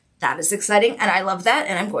 That is exciting, and I love that,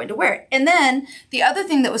 and I'm going to wear it. And then the other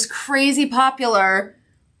thing that was crazy popular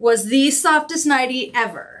was the softest nightie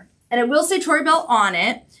ever. And it will say Tori Belle on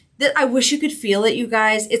it. That I wish you could feel it, you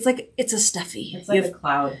guys. It's like, it's a stuffy. It's like a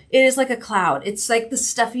cloud. It is like a cloud. It's like the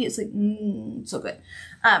stuffy. It's like, so good.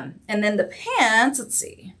 And then the pants, let's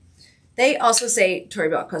see. They also say Tori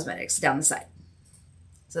Belle Cosmetics down the side.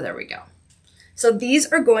 So there we go. So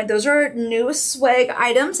those are new swag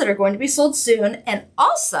items that are going to be sold soon. And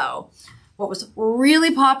also, what was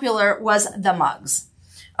really popular was the mugs.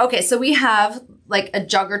 Okay, so we have like a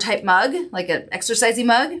jogger type mug, like an exercisey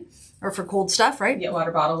mug. Or for cold stuff, right? Yeah,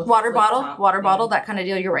 water bottle. Water bottle, that kind of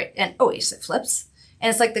deal. You're right. And yes, it flips. And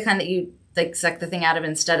it's like the kind that you like suck the thing out of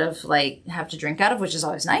instead of like have to drink out of, which is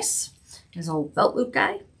always nice. There's a whole belt loop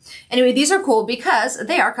guy. Anyway, these are cool because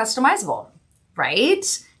they are customizable, right?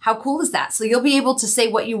 How cool is that? So you'll be able to say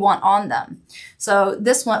what you want on them. So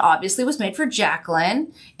this one obviously was made for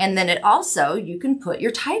Jacqueline. And then it also, you can put your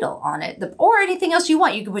title on it or anything else you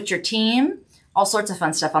want. You can put your team, all sorts of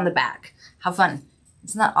fun stuff on the back. How fun.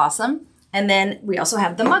 Isn't that awesome? And then we also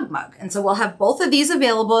have the mug. And so we'll have both of these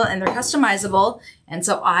available and they're customizable. And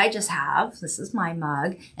so I just have, this is my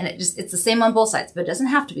mug, and it's the same on both sides, but it doesn't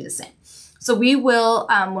have to be the same. So we will,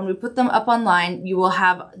 when we put them up online, you will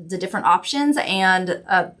have the different options and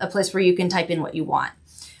a place where you can type in what you want.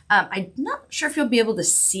 I'm not sure if you'll be able to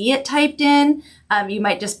see it typed in. You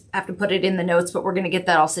might just have to put it in the notes, but we're going to get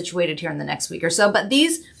that all situated here in the next week or so. But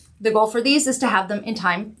the goal for these is to have them in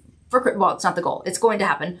time well, it's not the goal. It's going to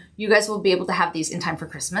happen. You guys will be able to have these in time for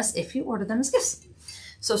Christmas if you order them as gifts.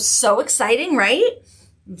 So exciting, right?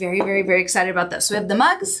 Very, very, very excited about this. So we have the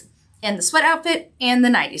mugs and the sweat outfit and the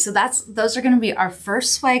nightie. So those are going to be our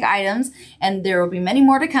first swag items, and there will be many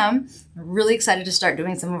more to come. I'm really excited to start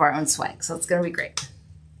doing some of our own swag. So it's going to be great.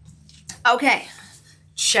 Okay.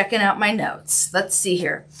 Checking out my notes. Let's see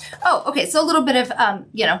here. Oh, okay. So a little bit of,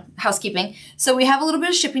 housekeeping. So we have a little bit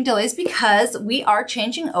of shipping delays because we are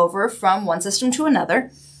changing over from one system to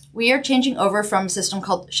another. We are changing over from a system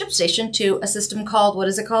called ShipStation to a system called, what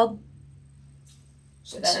is it called?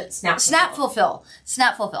 Snap Fulfill.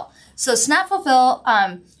 So Snap Fulfill,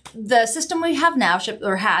 the system we have now,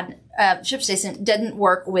 ShipStation didn't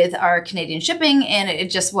work with our Canadian shipping, and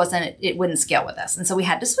it wouldn't scale with us. And so we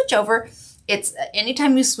had to switch over. It's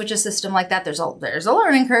anytime you switch a system like that, there's a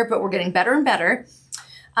learning curve, but we're getting better and better.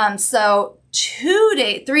 So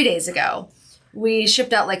 3 days ago, we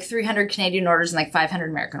shipped out like 300 Canadian orders and like 500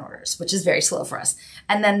 American orders, which is very slow for us.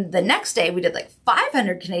 And then the next day we did like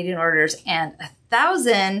 500 Canadian orders and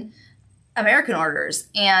 1,000 American orders.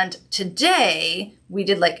 And today we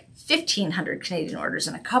did like 1,500 Canadian orders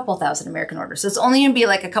and a couple thousand American orders. So it's only going to be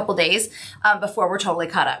like a couple days before we're totally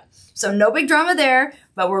caught up. So no big drama there,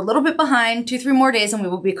 but we're a little bit behind, 2-3 more days and we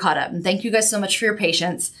will be caught up. And thank you guys so much for your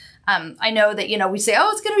patience. I know that, we say, oh,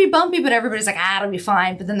 it's going to be bumpy, but everybody's like, it'll be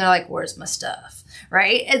fine. But then they're like, where's my stuff?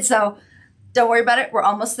 Right? And so don't worry about it. We're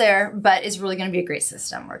almost there, but it's really going to be a great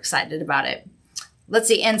system. We're excited about it. Let's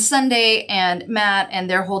see. And Sunday and Matt and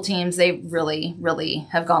their whole teams, they really, really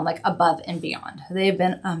have gone like above and beyond. They've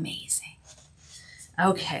been amazing.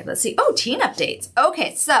 Okay, let's see. Oh, teen updates.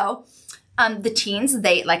 Okay, so the teens,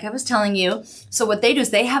 like I was telling you, so what they do is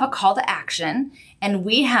they have a call to action, and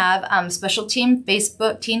we have special teen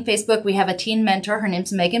Facebook. We have a teen mentor. Her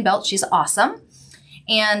name's Megan Belt. She's awesome.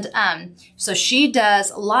 And so she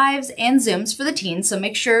does lives and Zooms for the teens. So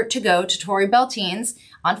make sure to go to Tori Belle Teens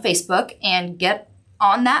on Facebook and get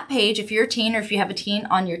on that page if you're a teen or if you have a teen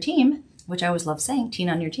on your team, which I always love saying, teen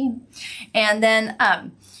on your team. And then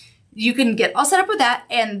you can get all set up with that,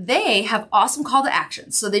 and they have awesome call to action.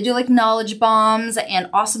 So they do like knowledge bombs and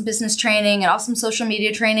awesome business training and awesome social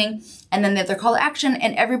media training. And then they have their call to action,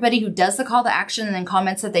 and everybody who does the call to action and then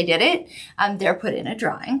comments that they did it, they're put in a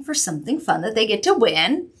drawing for something fun that they get to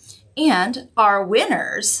win. And our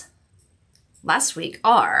winners last week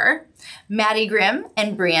are Maddie Grimm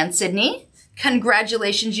and Brianne Sidney.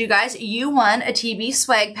 Congratulations, you guys. You won a TB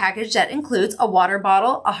swag package that includes a water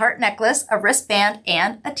bottle, a heart necklace, a wristband,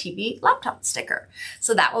 and a TB laptop sticker.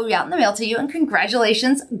 So that will be out in the mail to you, and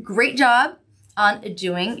congratulations. Great job on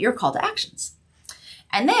doing your call to actions.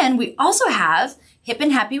 And then we also have Hip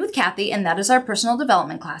and Happy with Kathy, and that is our personal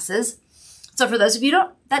development classes. So for those of you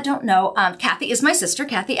that don't know, Kathy is my sister,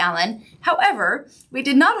 Kathy Allen. However, we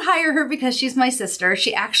did not hire her because she's my sister.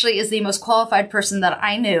 She actually is the most qualified person that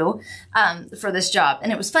I knew for this job.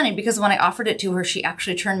 And it was funny because when I offered it to her, she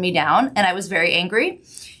actually turned me down and I was very angry.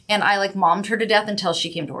 And I like mommed her to death until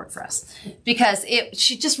she came to work for us because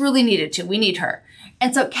she just really needed to. We need her.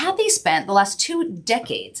 And so Kathy spent the last 2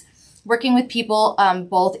 decades working with people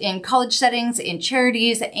both in college settings, in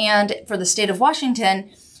charities, and for the state of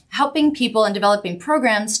Washington, helping people and developing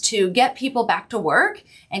programs to get people back to work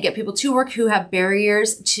and get people to work who have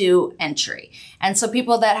barriers to entry. And so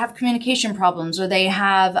people that have communication problems or they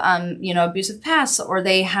have, abusive pasts or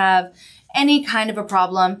they have any kind of a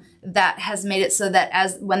problem that has made it so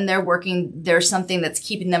that when they're working, there's something that's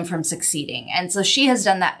keeping them from succeeding. And so she has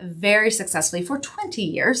done that very successfully for 20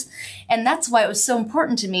 years. And that's why it was so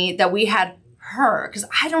important to me that we had her, because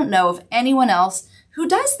I don't know of anyone else who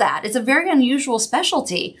does that. It's a very unusual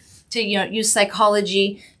specialty to use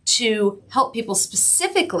psychology to help people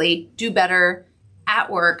specifically do better at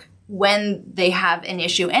work when they have an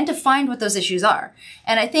issue and to find what those issues are.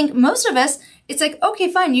 And I think most of us, it's like, okay,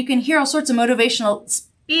 fine, you can hear all sorts of motivational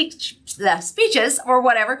speeches or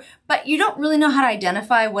whatever, but you don't really know how to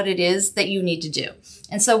identify what it is that you need to do.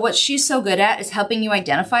 And so what she's so good at is helping you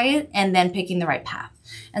identify it and then picking the right path.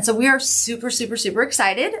 And so we are super, super, super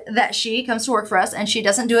excited that she comes to work for us, and she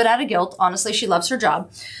doesn't do it out of guilt. Honestly, she loves her job.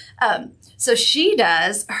 So she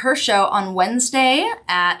does her show on Wednesday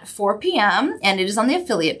at 4 p.m. and it is on the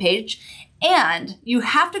affiliate page. And you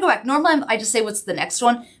have to go back. Normally, I just say, what's the next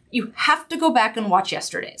one? You have to go back and watch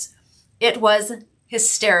yesterday's. It was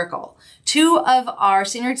hysterical. 2 of our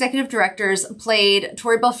senior executive directors played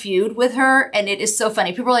Tori Belle feud with her, and it is so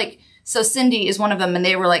funny. People are like, so Cindy is one of them, and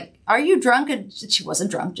they were like, are you drunk? And she wasn't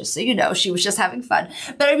drunk, just so you know. She was just having fun.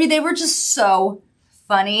 But I mean, they were just so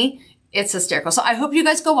funny. It's hysterical. So I hope you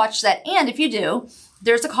guys go watch that. And if you do,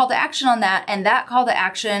 there's a call to action on that, and that call to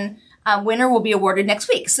action winner will be awarded next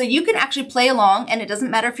week. So you can actually play along, and it doesn't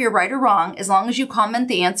matter if you're right or wrong, as long as you comment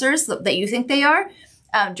the answers that you think they are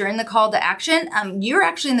during the call to action. You're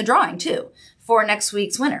actually in the drawing too for next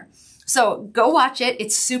week's winner. So go watch it.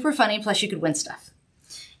 It's super funny. Plus you could win stuff.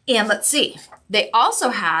 And let's see. They also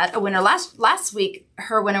had a winner last week.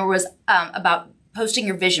 Her winner was about posting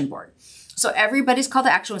your vision board. So everybody's call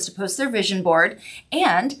to action was to post their vision board,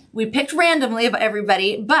 and we picked randomly of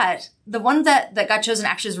everybody, but the one that got chosen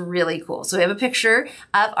actually is really cool. So we have a picture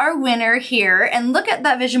of our winner here, and look at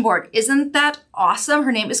that vision board. Isn't that awesome?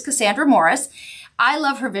 Her name is Cassandra Morris. I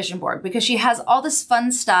love her vision board because she has all this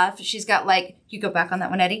fun stuff. She's got you go back on that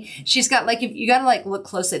one, Eddie. She's got you got to look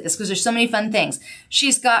closely at this because there's so many fun things.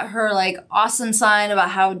 She's got her awesome sign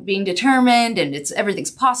about how being determined and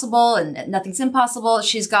everything's possible and nothing's impossible.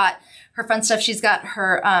 She's got her fun stuff. She's got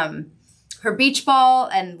her beach ball,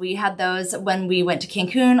 and we had those when we went to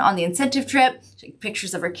Cancun on the incentive trip.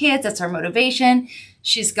 Pictures of her kids. That's our motivation.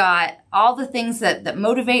 She's got all the things that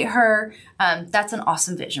motivate her. That's an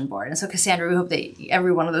awesome vision board. And so Cassandra, we hope that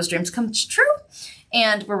every one of those dreams comes true.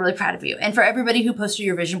 And we're really proud of you. And for everybody who posted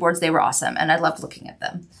your vision boards, they were awesome. And I loved looking at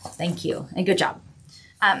them. Thank you. And good job.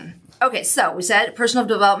 Okay, so we said personal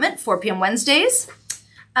development, 4 p.m. Wednesdays.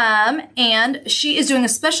 And she is doing a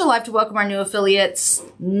special live to welcome our new affiliates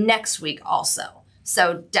next week also.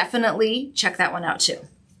 So definitely check that one out too.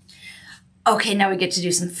 Okay, now we get to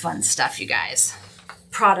do some fun stuff, you guys.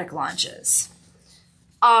 Product launches.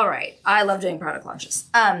 All right, I love doing product launches.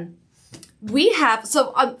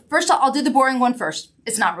 First I'll do the boring one first.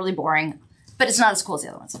 It's not really boring, but it's not as cool as the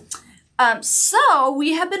other ones. So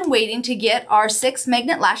we have been waiting to get our 6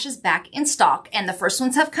 magnet lashes back in stock, and the first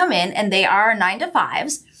ones have come in, and they are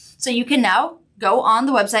 9-to-5s. So you can now go on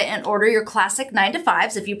the website and order your classic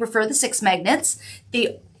 9-to-5s if you prefer the 6 magnets.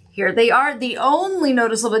 Here they are. The only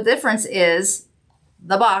noticeable difference is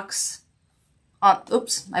the box.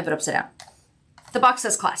 Oops, I have it upside down. The box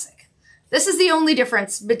says classic. This is the only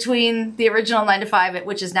difference between the original 9-to-5,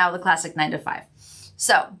 which is now the classic 9-to-5.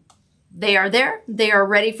 So they are there. They are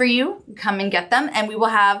ready for you. Come and get them. And we will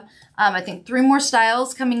have, I think, 3 more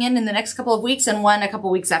styles coming in the next couple of weeks and one a couple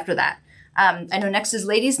of weeks after that. I know next is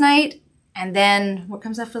Ladies Night. And then what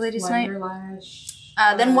comes after Ladies Night? Wonderlash.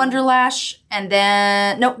 Then Wonderlash. And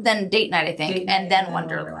then, then Date Night, I think. And then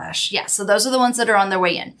Wonderlash. Yeah, so those are the ones that are on their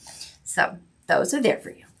way in. So those are there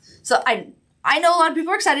for you. So I know a lot of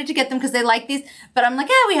people are excited to get them because they like these. But I'm like,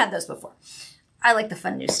 we had those before. I like the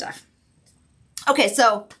fun new stuff. Okay,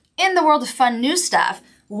 so in the world of fun new stuff,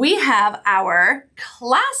 we have our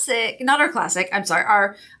classic, not our classic, I'm sorry,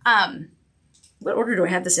 our, what order do I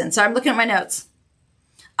have this in? So I'm looking at my notes.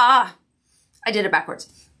 I did it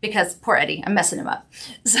backwards. because poor Eddie, I'm messing him up.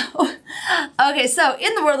 So, okay, so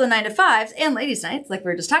in the world of 9 to 5s and ladies' nights, like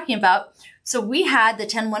we were just talking about, so we had the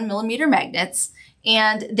 10 1mm magnets,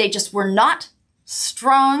 and they just were not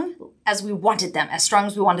strong as we wanted them, as strong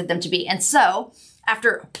as we wanted them to be. And so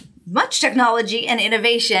after much technology and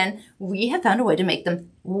innovation, we have found a way to make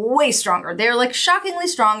them way stronger. They're like shockingly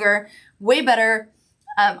stronger, way better.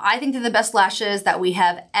 I think they're the best lashes that we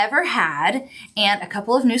have ever had, and a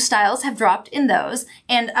couple of new styles have dropped in those.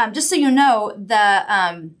 And just so you know,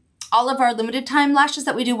 the all of our limited time lashes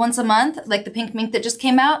that we do once a month, like the pink mink that just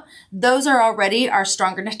came out, those are already our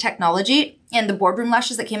stronger technology. And the boardroom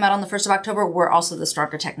lashes that came out on the 1st of October were also the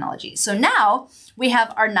stronger technology. So now we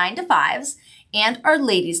have our 9 to 5s and our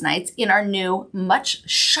ladies' nights in our new, much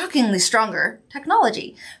shockingly stronger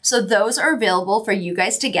technology. So those are available for you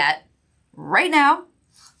guys to get right now.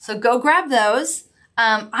 So go grab those.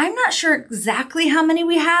 I'm not sure exactly how many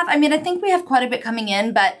we have. I mean, I think we have quite a bit coming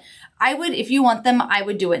in, but I would, if you want them, I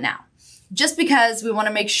would do it now. Just because we want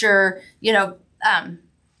to make sure, you know,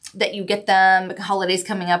 that you get them, holidays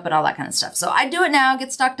coming up and all that kind of stuff. So I do it now,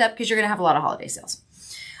 get stocked up, because you're going to have a lot of holiday sales.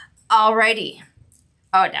 Alrighty.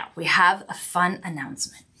 Oh, now we have a fun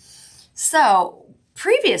announcement. So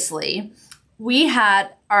previously, we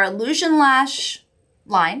had our Illusion Lash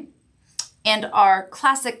line and our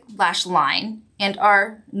classic lash line and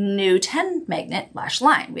our new 10 magnet lash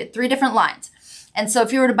line. We had 3 different lines. And so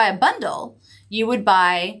if you were to buy a bundle, you would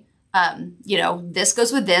buy, you know, this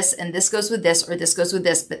goes with this and this goes with this, or this goes with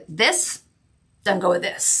this, but this doesn't go with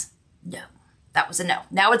this. No, that was a no.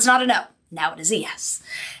 Now it's not a no. Now it is a yes.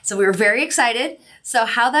 So we were very excited. So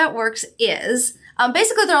how that works is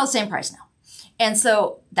basically they're all the same price now. And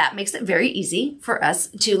so that makes it very easy for us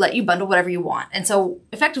to let you bundle whatever you want. And so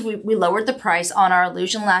effectively, we lowered the price on our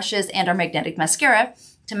Illusion lashes and our magnetic mascara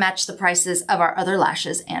to match the prices of our other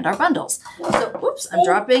lashes and our bundles. So, oops, I'm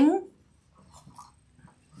dropping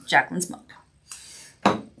Jacqueline's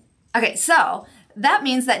mug. Okay, so that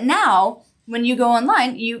means that now when you go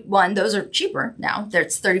online, those are cheaper now.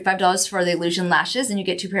 There's $35 for the Illusion lashes and you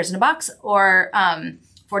get 2 pairs in a box, or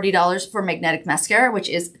 $40 for magnetic mascara, which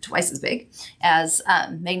is twice as big as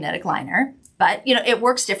magnetic liner. But, you know, it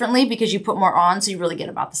works differently because you put more on, so you really get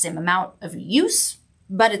about the same amount of use,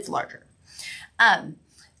 but it's larger.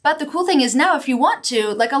 But the cool thing is now, if you want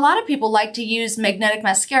to, like a lot of people like to use magnetic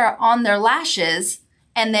mascara on their lashes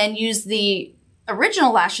and then use the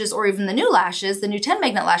original lashes or even the new lashes, the new 10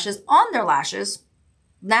 magnet lashes on their lashes,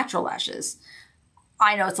 natural lashes.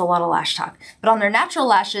 I know it's a lot of lash talk, but on their natural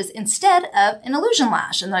lashes instead of an Illusion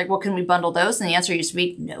lash. And they're like, well, can we bundle those? And the answer used to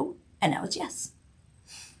be no. And now it's yes.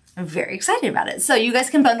 I'm very excited about it. So you guys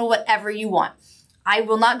can bundle whatever you want. I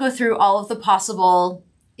will not go through all of the possible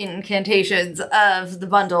incantations of the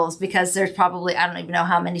bundles because there's probably, I don't even know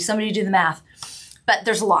how many, somebody do the math, but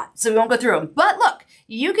there's a lot. So we won't go through them. But look,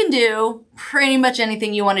 you can do pretty much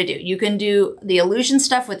anything you want to do. You can do the Illusion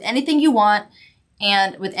stuff with anything you want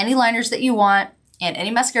and with any liners that you want and any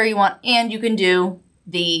mascara you want. And you can do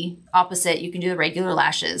the opposite. You can do the regular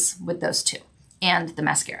lashes with those two and the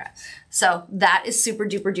mascara. So that is super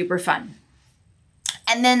duper duper fun.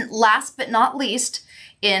 And then last but not least,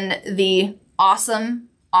 in the awesome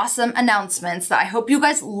announcements that I hope you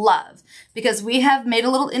guys love, because we have made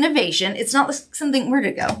a little innovation. It's not like something, where'd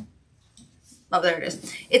it go? Oh, there it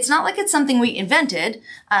is. It's not like it's something we invented.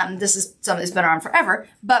 This is something that's been around forever,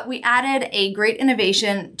 but we added a great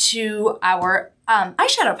innovation to our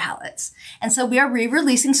eyeshadow palettes. And so we are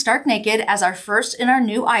re-releasing Stark Naked as our first in our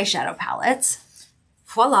new eyeshadow palettes.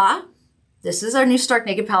 Voila. This is our new Stark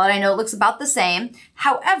Naked palette. I know it looks about the same.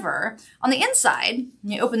 However, on the inside,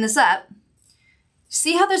 when you open this up,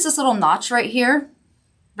 see how there's this little notch right here?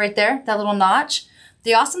 Right there, that little notch.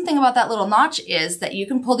 The awesome thing about that little notch is that you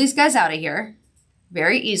can pull these guys out of here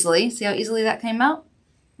very easily. See how easily that came out?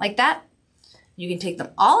 Like that. You can take them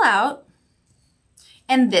all out.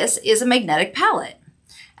 And this is a magnetic palette.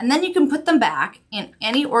 And then you can put them back in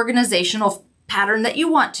any organizational pattern that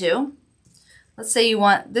you want to. Let's say you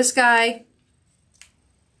want this guy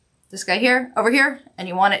here, over here, and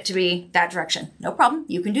you want it to be that direction. No problem,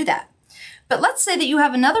 you can do that. But let's say that you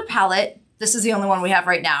have another palette. This is the only one we have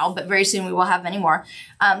right now, but very soon we will have many more.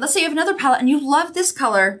 Let's say you have another palette and you love this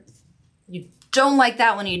color. You don't like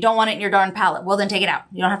that one, you don't want it in your darn palette. Well, then take it out.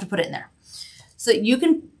 You don't have to put it in there. So you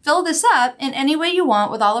can fill this up in any way you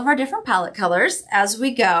want with all of our different palette colors as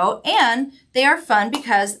we go. And they are fun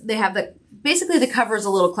because they have basically the cover is a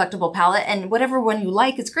little collectible palette, and whatever one you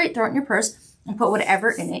like, it's great. Throw it in your purse and put whatever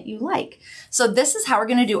in it you like. So this is how we're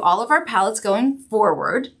going to do all of our palettes going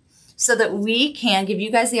forward, so that we can give you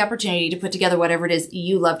guys the opportunity to put together whatever it is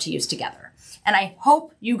you love to use together. And I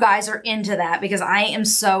hope you guys are into that because I am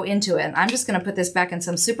so into it. And I'm just going to put this back in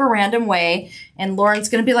some super random way. And Lauren's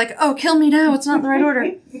going to be like, oh, kill me now. It's not in the right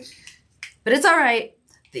order. But it's all right.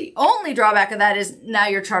 The only drawback of that is now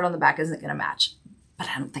your chart on the back isn't going to match. But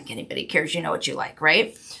I don't think anybody cares. You know what you like,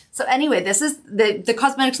 right? So anyway, this is the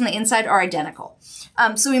cosmetics on the inside are identical.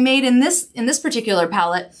 So we made in this particular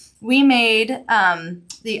palette, we made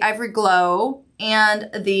the Ivory Glow and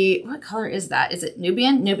what color is that? Is it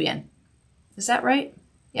Nubian? Nubian. Is that right?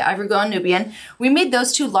 Yeah, Ivory Glow and Nubian. We made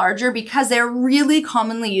those two larger because they're really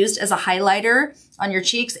commonly used as a highlighter on your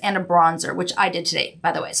cheeks and a bronzer, which I did today,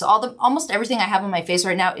 by the way. So almost everything I have on my face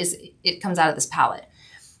right now it comes out of this palette.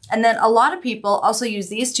 And then a lot of people also use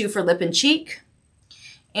these two for lip and cheek.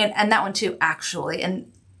 And that one too, actually.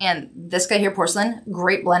 And this guy here, Porcelain,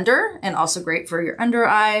 great blender and also great for your under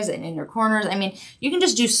eyes and in your corners. I mean, you can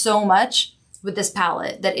just do so much with this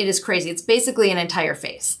palette that it is crazy. It's basically an entire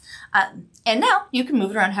face. And now you can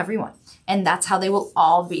move it around however you want. And that's how they will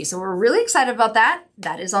all be. So we're really excited about that.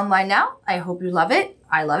 That is online now. I hope you love it.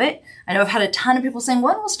 I love it. I know I've had a ton of people saying,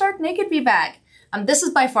 when will Stark Naked be back? This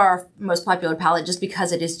is by far our most popular palette just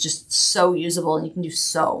because it is just so usable and you can do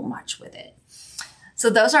so much with it. So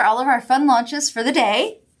those are all of our fun launches for the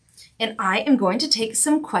day. And I am going to take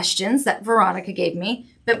some questions that Veronica gave me.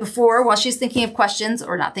 But before, while she's thinking of questions,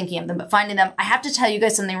 or not thinking of them, but finding them, I have to tell you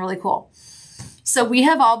guys something really cool. So we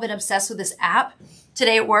have all been obsessed with this app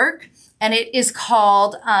today at work, and it is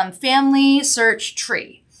called Family Search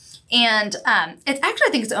Tree. And it's actually, I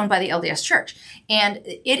think it's owned by the LDS Church. And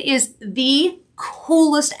it is the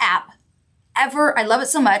coolest app ever. I love it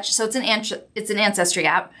so much. So it's an ancestry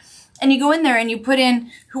app. And you go in there and you put in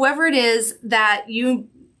whoever it is that you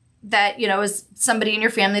know, is somebody in your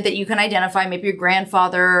family that you can identify, maybe your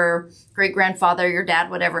grandfather or great-grandfather, your dad,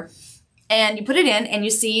 whatever. And you put it in and you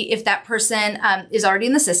see if that person is already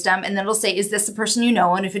in the system. And then it'll say, is this the person you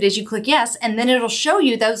know? And if it is, you click yes. And then it'll show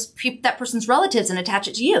you that person's relatives and attach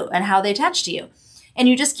it to you and how they attach to you. And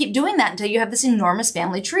you just keep doing that until you have this enormous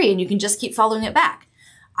family tree and you can just keep following it back.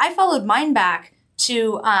 I followed mine back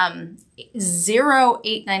to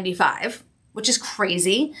 0895, which is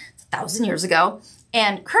crazy. It's 1,000 years ago.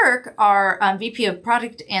 And Kirk, our VP of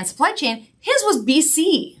Product and Supply Chain, his was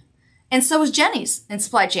BC. And so was Jenny's in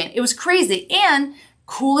supply chain. It was crazy. And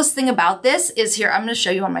coolest thing about this is here, I'm going to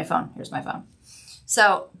show you on my phone. Here's my phone.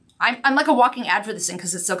 So I'm like a walking ad for this thing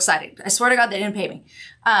because it's so exciting. I swear to God, they didn't pay me.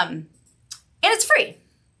 And it's free,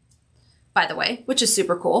 by the way, which is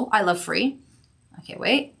super cool. I love free. Okay,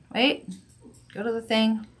 wait. Go to the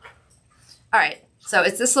thing. All right. So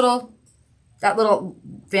it's that little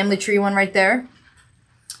family tree one right there.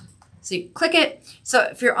 So you click it. So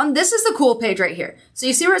if you're on, this is the cool page right here. So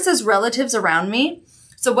you see where it says relatives around me.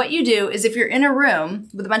 So what you do is if you're in a room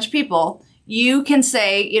with a bunch of people, you can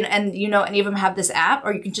say, and any of them have this app,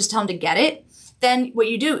 or you can just tell them to get it. Then what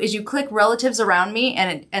you do is you click relatives around me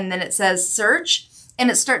and then it says search and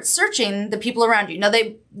it starts searching the people around you. Now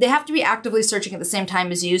they have to be actively searching at the same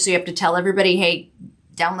time as you. So you have to tell everybody, hey,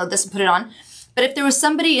 download this and put it on. But if there was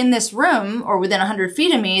somebody in this room or within 100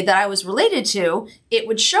 feet of me that I was related to, it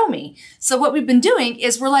would show me. So what we've been doing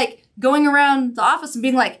is we're like going around the office and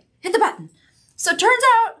being like, hit the button. So it turns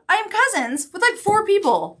out I am cousins with like 4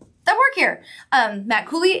 people that work here. Matt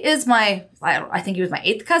Cooley is I think he was my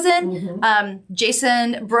 8th cousin. Mm-hmm.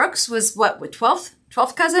 Jason Brooks was what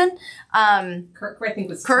 12th cousin. Kirk, I think,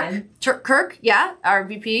 was 10. Kirk, yeah, our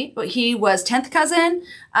VP. But he was 10th cousin.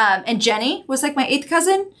 And Jenny was like my 8th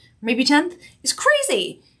cousin. Maybe 10th. It's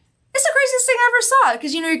crazy. It's the craziest thing I ever saw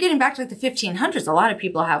because, you're getting back to like the 1500s. A lot of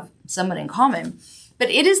people have someone in common,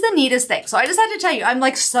 but it is the neatest thing. So I just had to tell you, I'm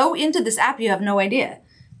like so into this app, you have no idea.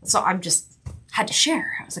 So I'm just had to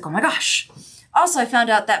share. I was like, oh my gosh. Also, I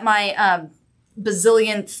found out that my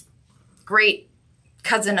bazillionth great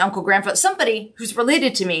cousin, uncle, grandfather, somebody who's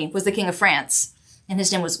related to me was the King of France, and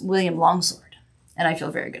his name was William Longsword. And I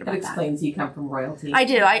feel very good about that. That explains you come from royalty. I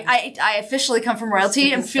do. I officially come from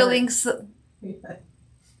royalty. I'm feeling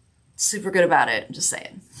super good about it. I'm just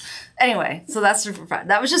saying. Anyway, so that's super fun.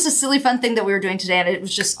 That was just a silly fun thing that we were doing today, and it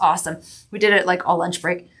was just awesome. We did it like all lunch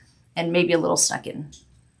break, and maybe a little snuck in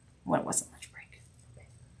when it wasn't lunch break.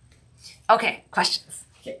 Okay, questions.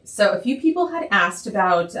 Okay, so a few people had asked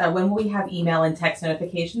about when will we have email and text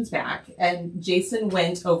notifications back, and Jason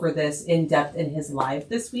went over this in depth in his live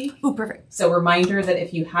this week. Oh, perfect. So reminder that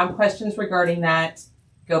if you have questions regarding that,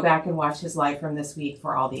 go back and watch his live from this week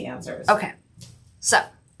for all the answers. Okay, so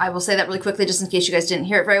I will say that really quickly just in case you guys didn't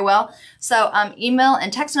hear it very well. So email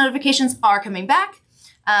and text notifications are coming back.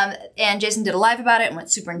 And Jason did a live about it and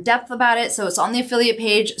went super in depth about it. So it's on the affiliate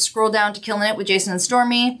page. Scroll down to Killing It with Jason and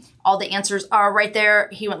Stormy. All the answers are right there.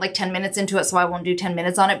 He went like 10 minutes into it, so I won't do 10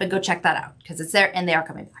 minutes on it, but go check that out because it's there and they are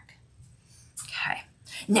coming back. Okay,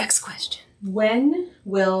 next question. When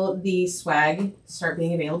will the swag start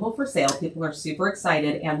being available for sale? People are super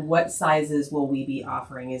excited. And what sizes will we be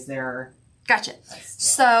offering? Is there... Gotcha.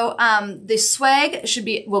 So the swag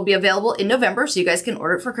will be available in November, so you guys can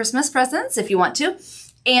order it for Christmas presents if you want to.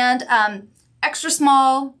 And extra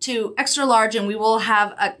small to extra large, and we will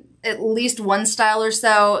have at least one style or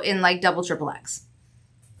so in like double, triple X.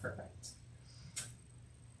 Perfect.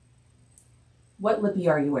 What lippy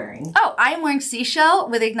are you wearing? Oh, I am wearing Seashell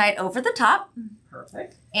with Ignite over the top.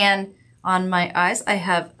 Perfect. And on my eyes, I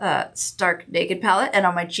have Stark Naked palette. And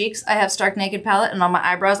on my cheeks, I have Stark Naked palette. And on my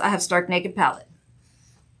eyebrows, I have Stark Naked palette.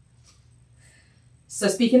 So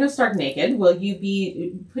speaking of Stark Naked, will you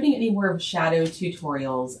be putting any more of shadow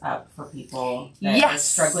tutorials up for people that are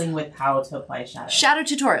struggling with how to apply shadow? Shadow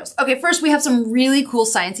tutorials. Okay, first we have some really cool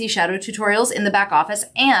sciencey shadow tutorials in the back office.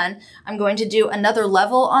 And I'm going to do another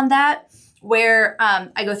level on that where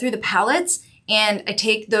I go through the palettes and I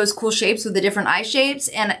take those cool shapes with the different eye shapes,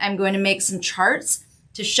 and I'm going to make some charts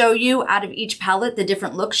to show you out of each palette the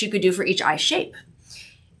different looks you could do for each eye shape.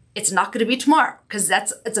 It's not going to be tomorrow because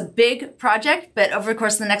it's a big project, but over the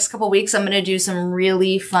course of the next couple of weeks, I'm going to do some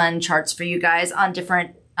really fun charts for you guys on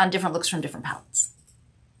different looks from different palettes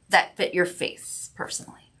that fit your face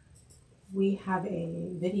personally. We have a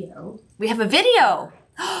video. We have a video.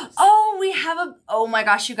 Oh my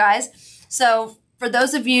gosh, you guys. So for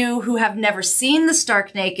those of you who have never seen the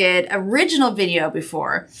Stark Naked original video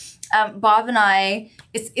before, Bob and I,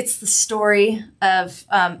 it's the story of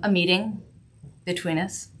a meeting between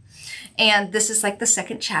us. And this is like the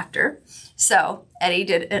second chapter. So Eddie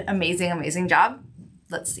did an amazing, amazing job.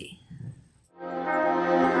 Let's see.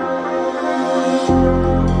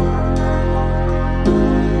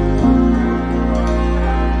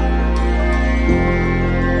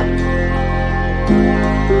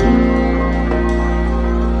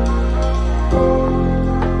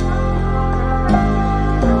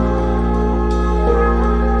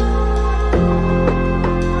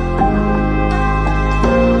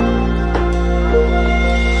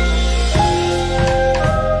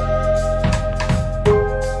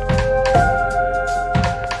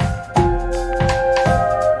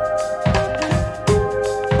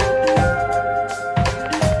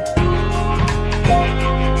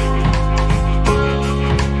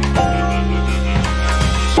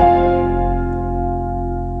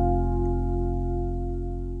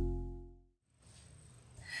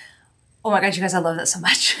 Oh my gosh, you guys, I love that so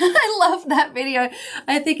much. I love that video.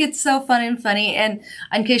 I think it's so fun and funny. And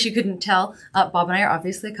in case you couldn't tell, Bob and I are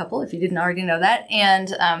obviously a couple, if you didn't already know that.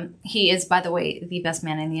 And he is, by the way, the best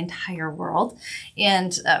man in the entire world.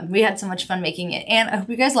 And we had so much fun making it. And I hope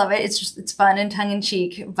you guys love it. It's fun and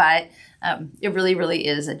tongue-in-cheek, but it really, really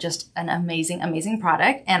is just an amazing, amazing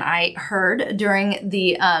product. And I heard during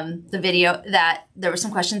the video that there were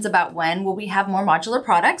some questions about when will we have more modular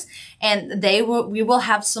products, and we will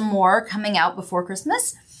have some more coming out before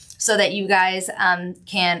Christmas so that you guys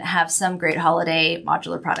can have some great holiday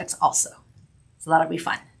modular products also. So that'll be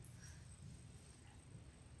fun.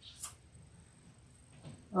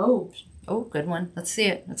 Oh, good one. Let's see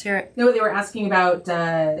it. Let's hear it. No, they were asking about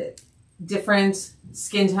different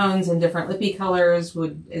skin tones and different lippy colors.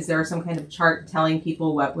 Is there some kind of chart telling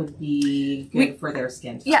people what would be good for their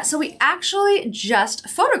skin tone? Yeah, so we actually just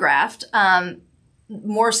photographed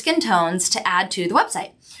more skin tones to add to the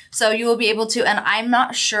website. So you will be able to, and I'm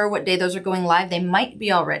not sure what day those are going live. They might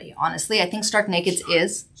be already, honestly. I think Stark Naked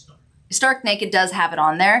does have it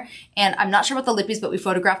on there. And I'm not sure about the lippies, but we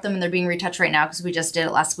photographed them and they're being retouched right now because we just did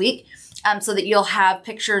it last week. So that you'll have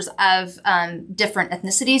pictures of different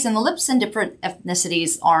ethnicities in the lips and different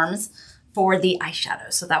ethnicities' arms for the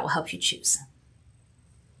eyeshadow. So that will help you choose.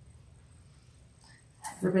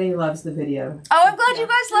 Everybody loves the video. Oh, I'm glad you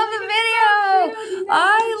guys love the video.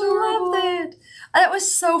 I loved it. That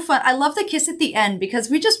was so fun. I love the kiss at the end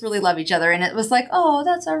because we just really love each other. And it was like, oh,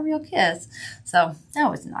 that's our real kiss. So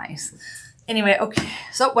that was nice. Anyway, okay.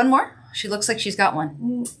 So one more. She looks like she's got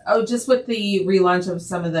one. Oh, just with the relaunch of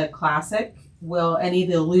some of the classic, will any of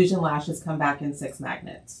the illusion lashes come back in 6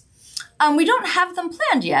 magnets? We don't have them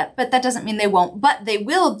planned yet, but that doesn't mean they won't. But they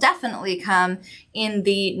will definitely come in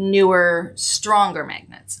the newer, stronger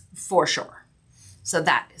magnets, for sure. So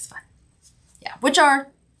that is fun. Yeah, which are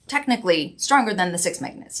technically stronger than the 6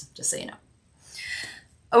 magnets, just so you know.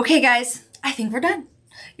 Okay, guys, I think we're done.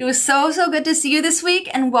 It was so good to see you this week,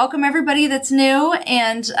 and welcome everybody that's new.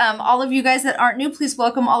 And all of you guys that aren't new, please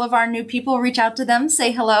welcome all of our new people. Reach out to them,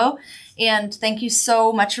 say hello, and thank you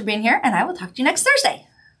so much for being here. And I will talk to you next Thursday.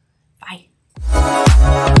 Bye.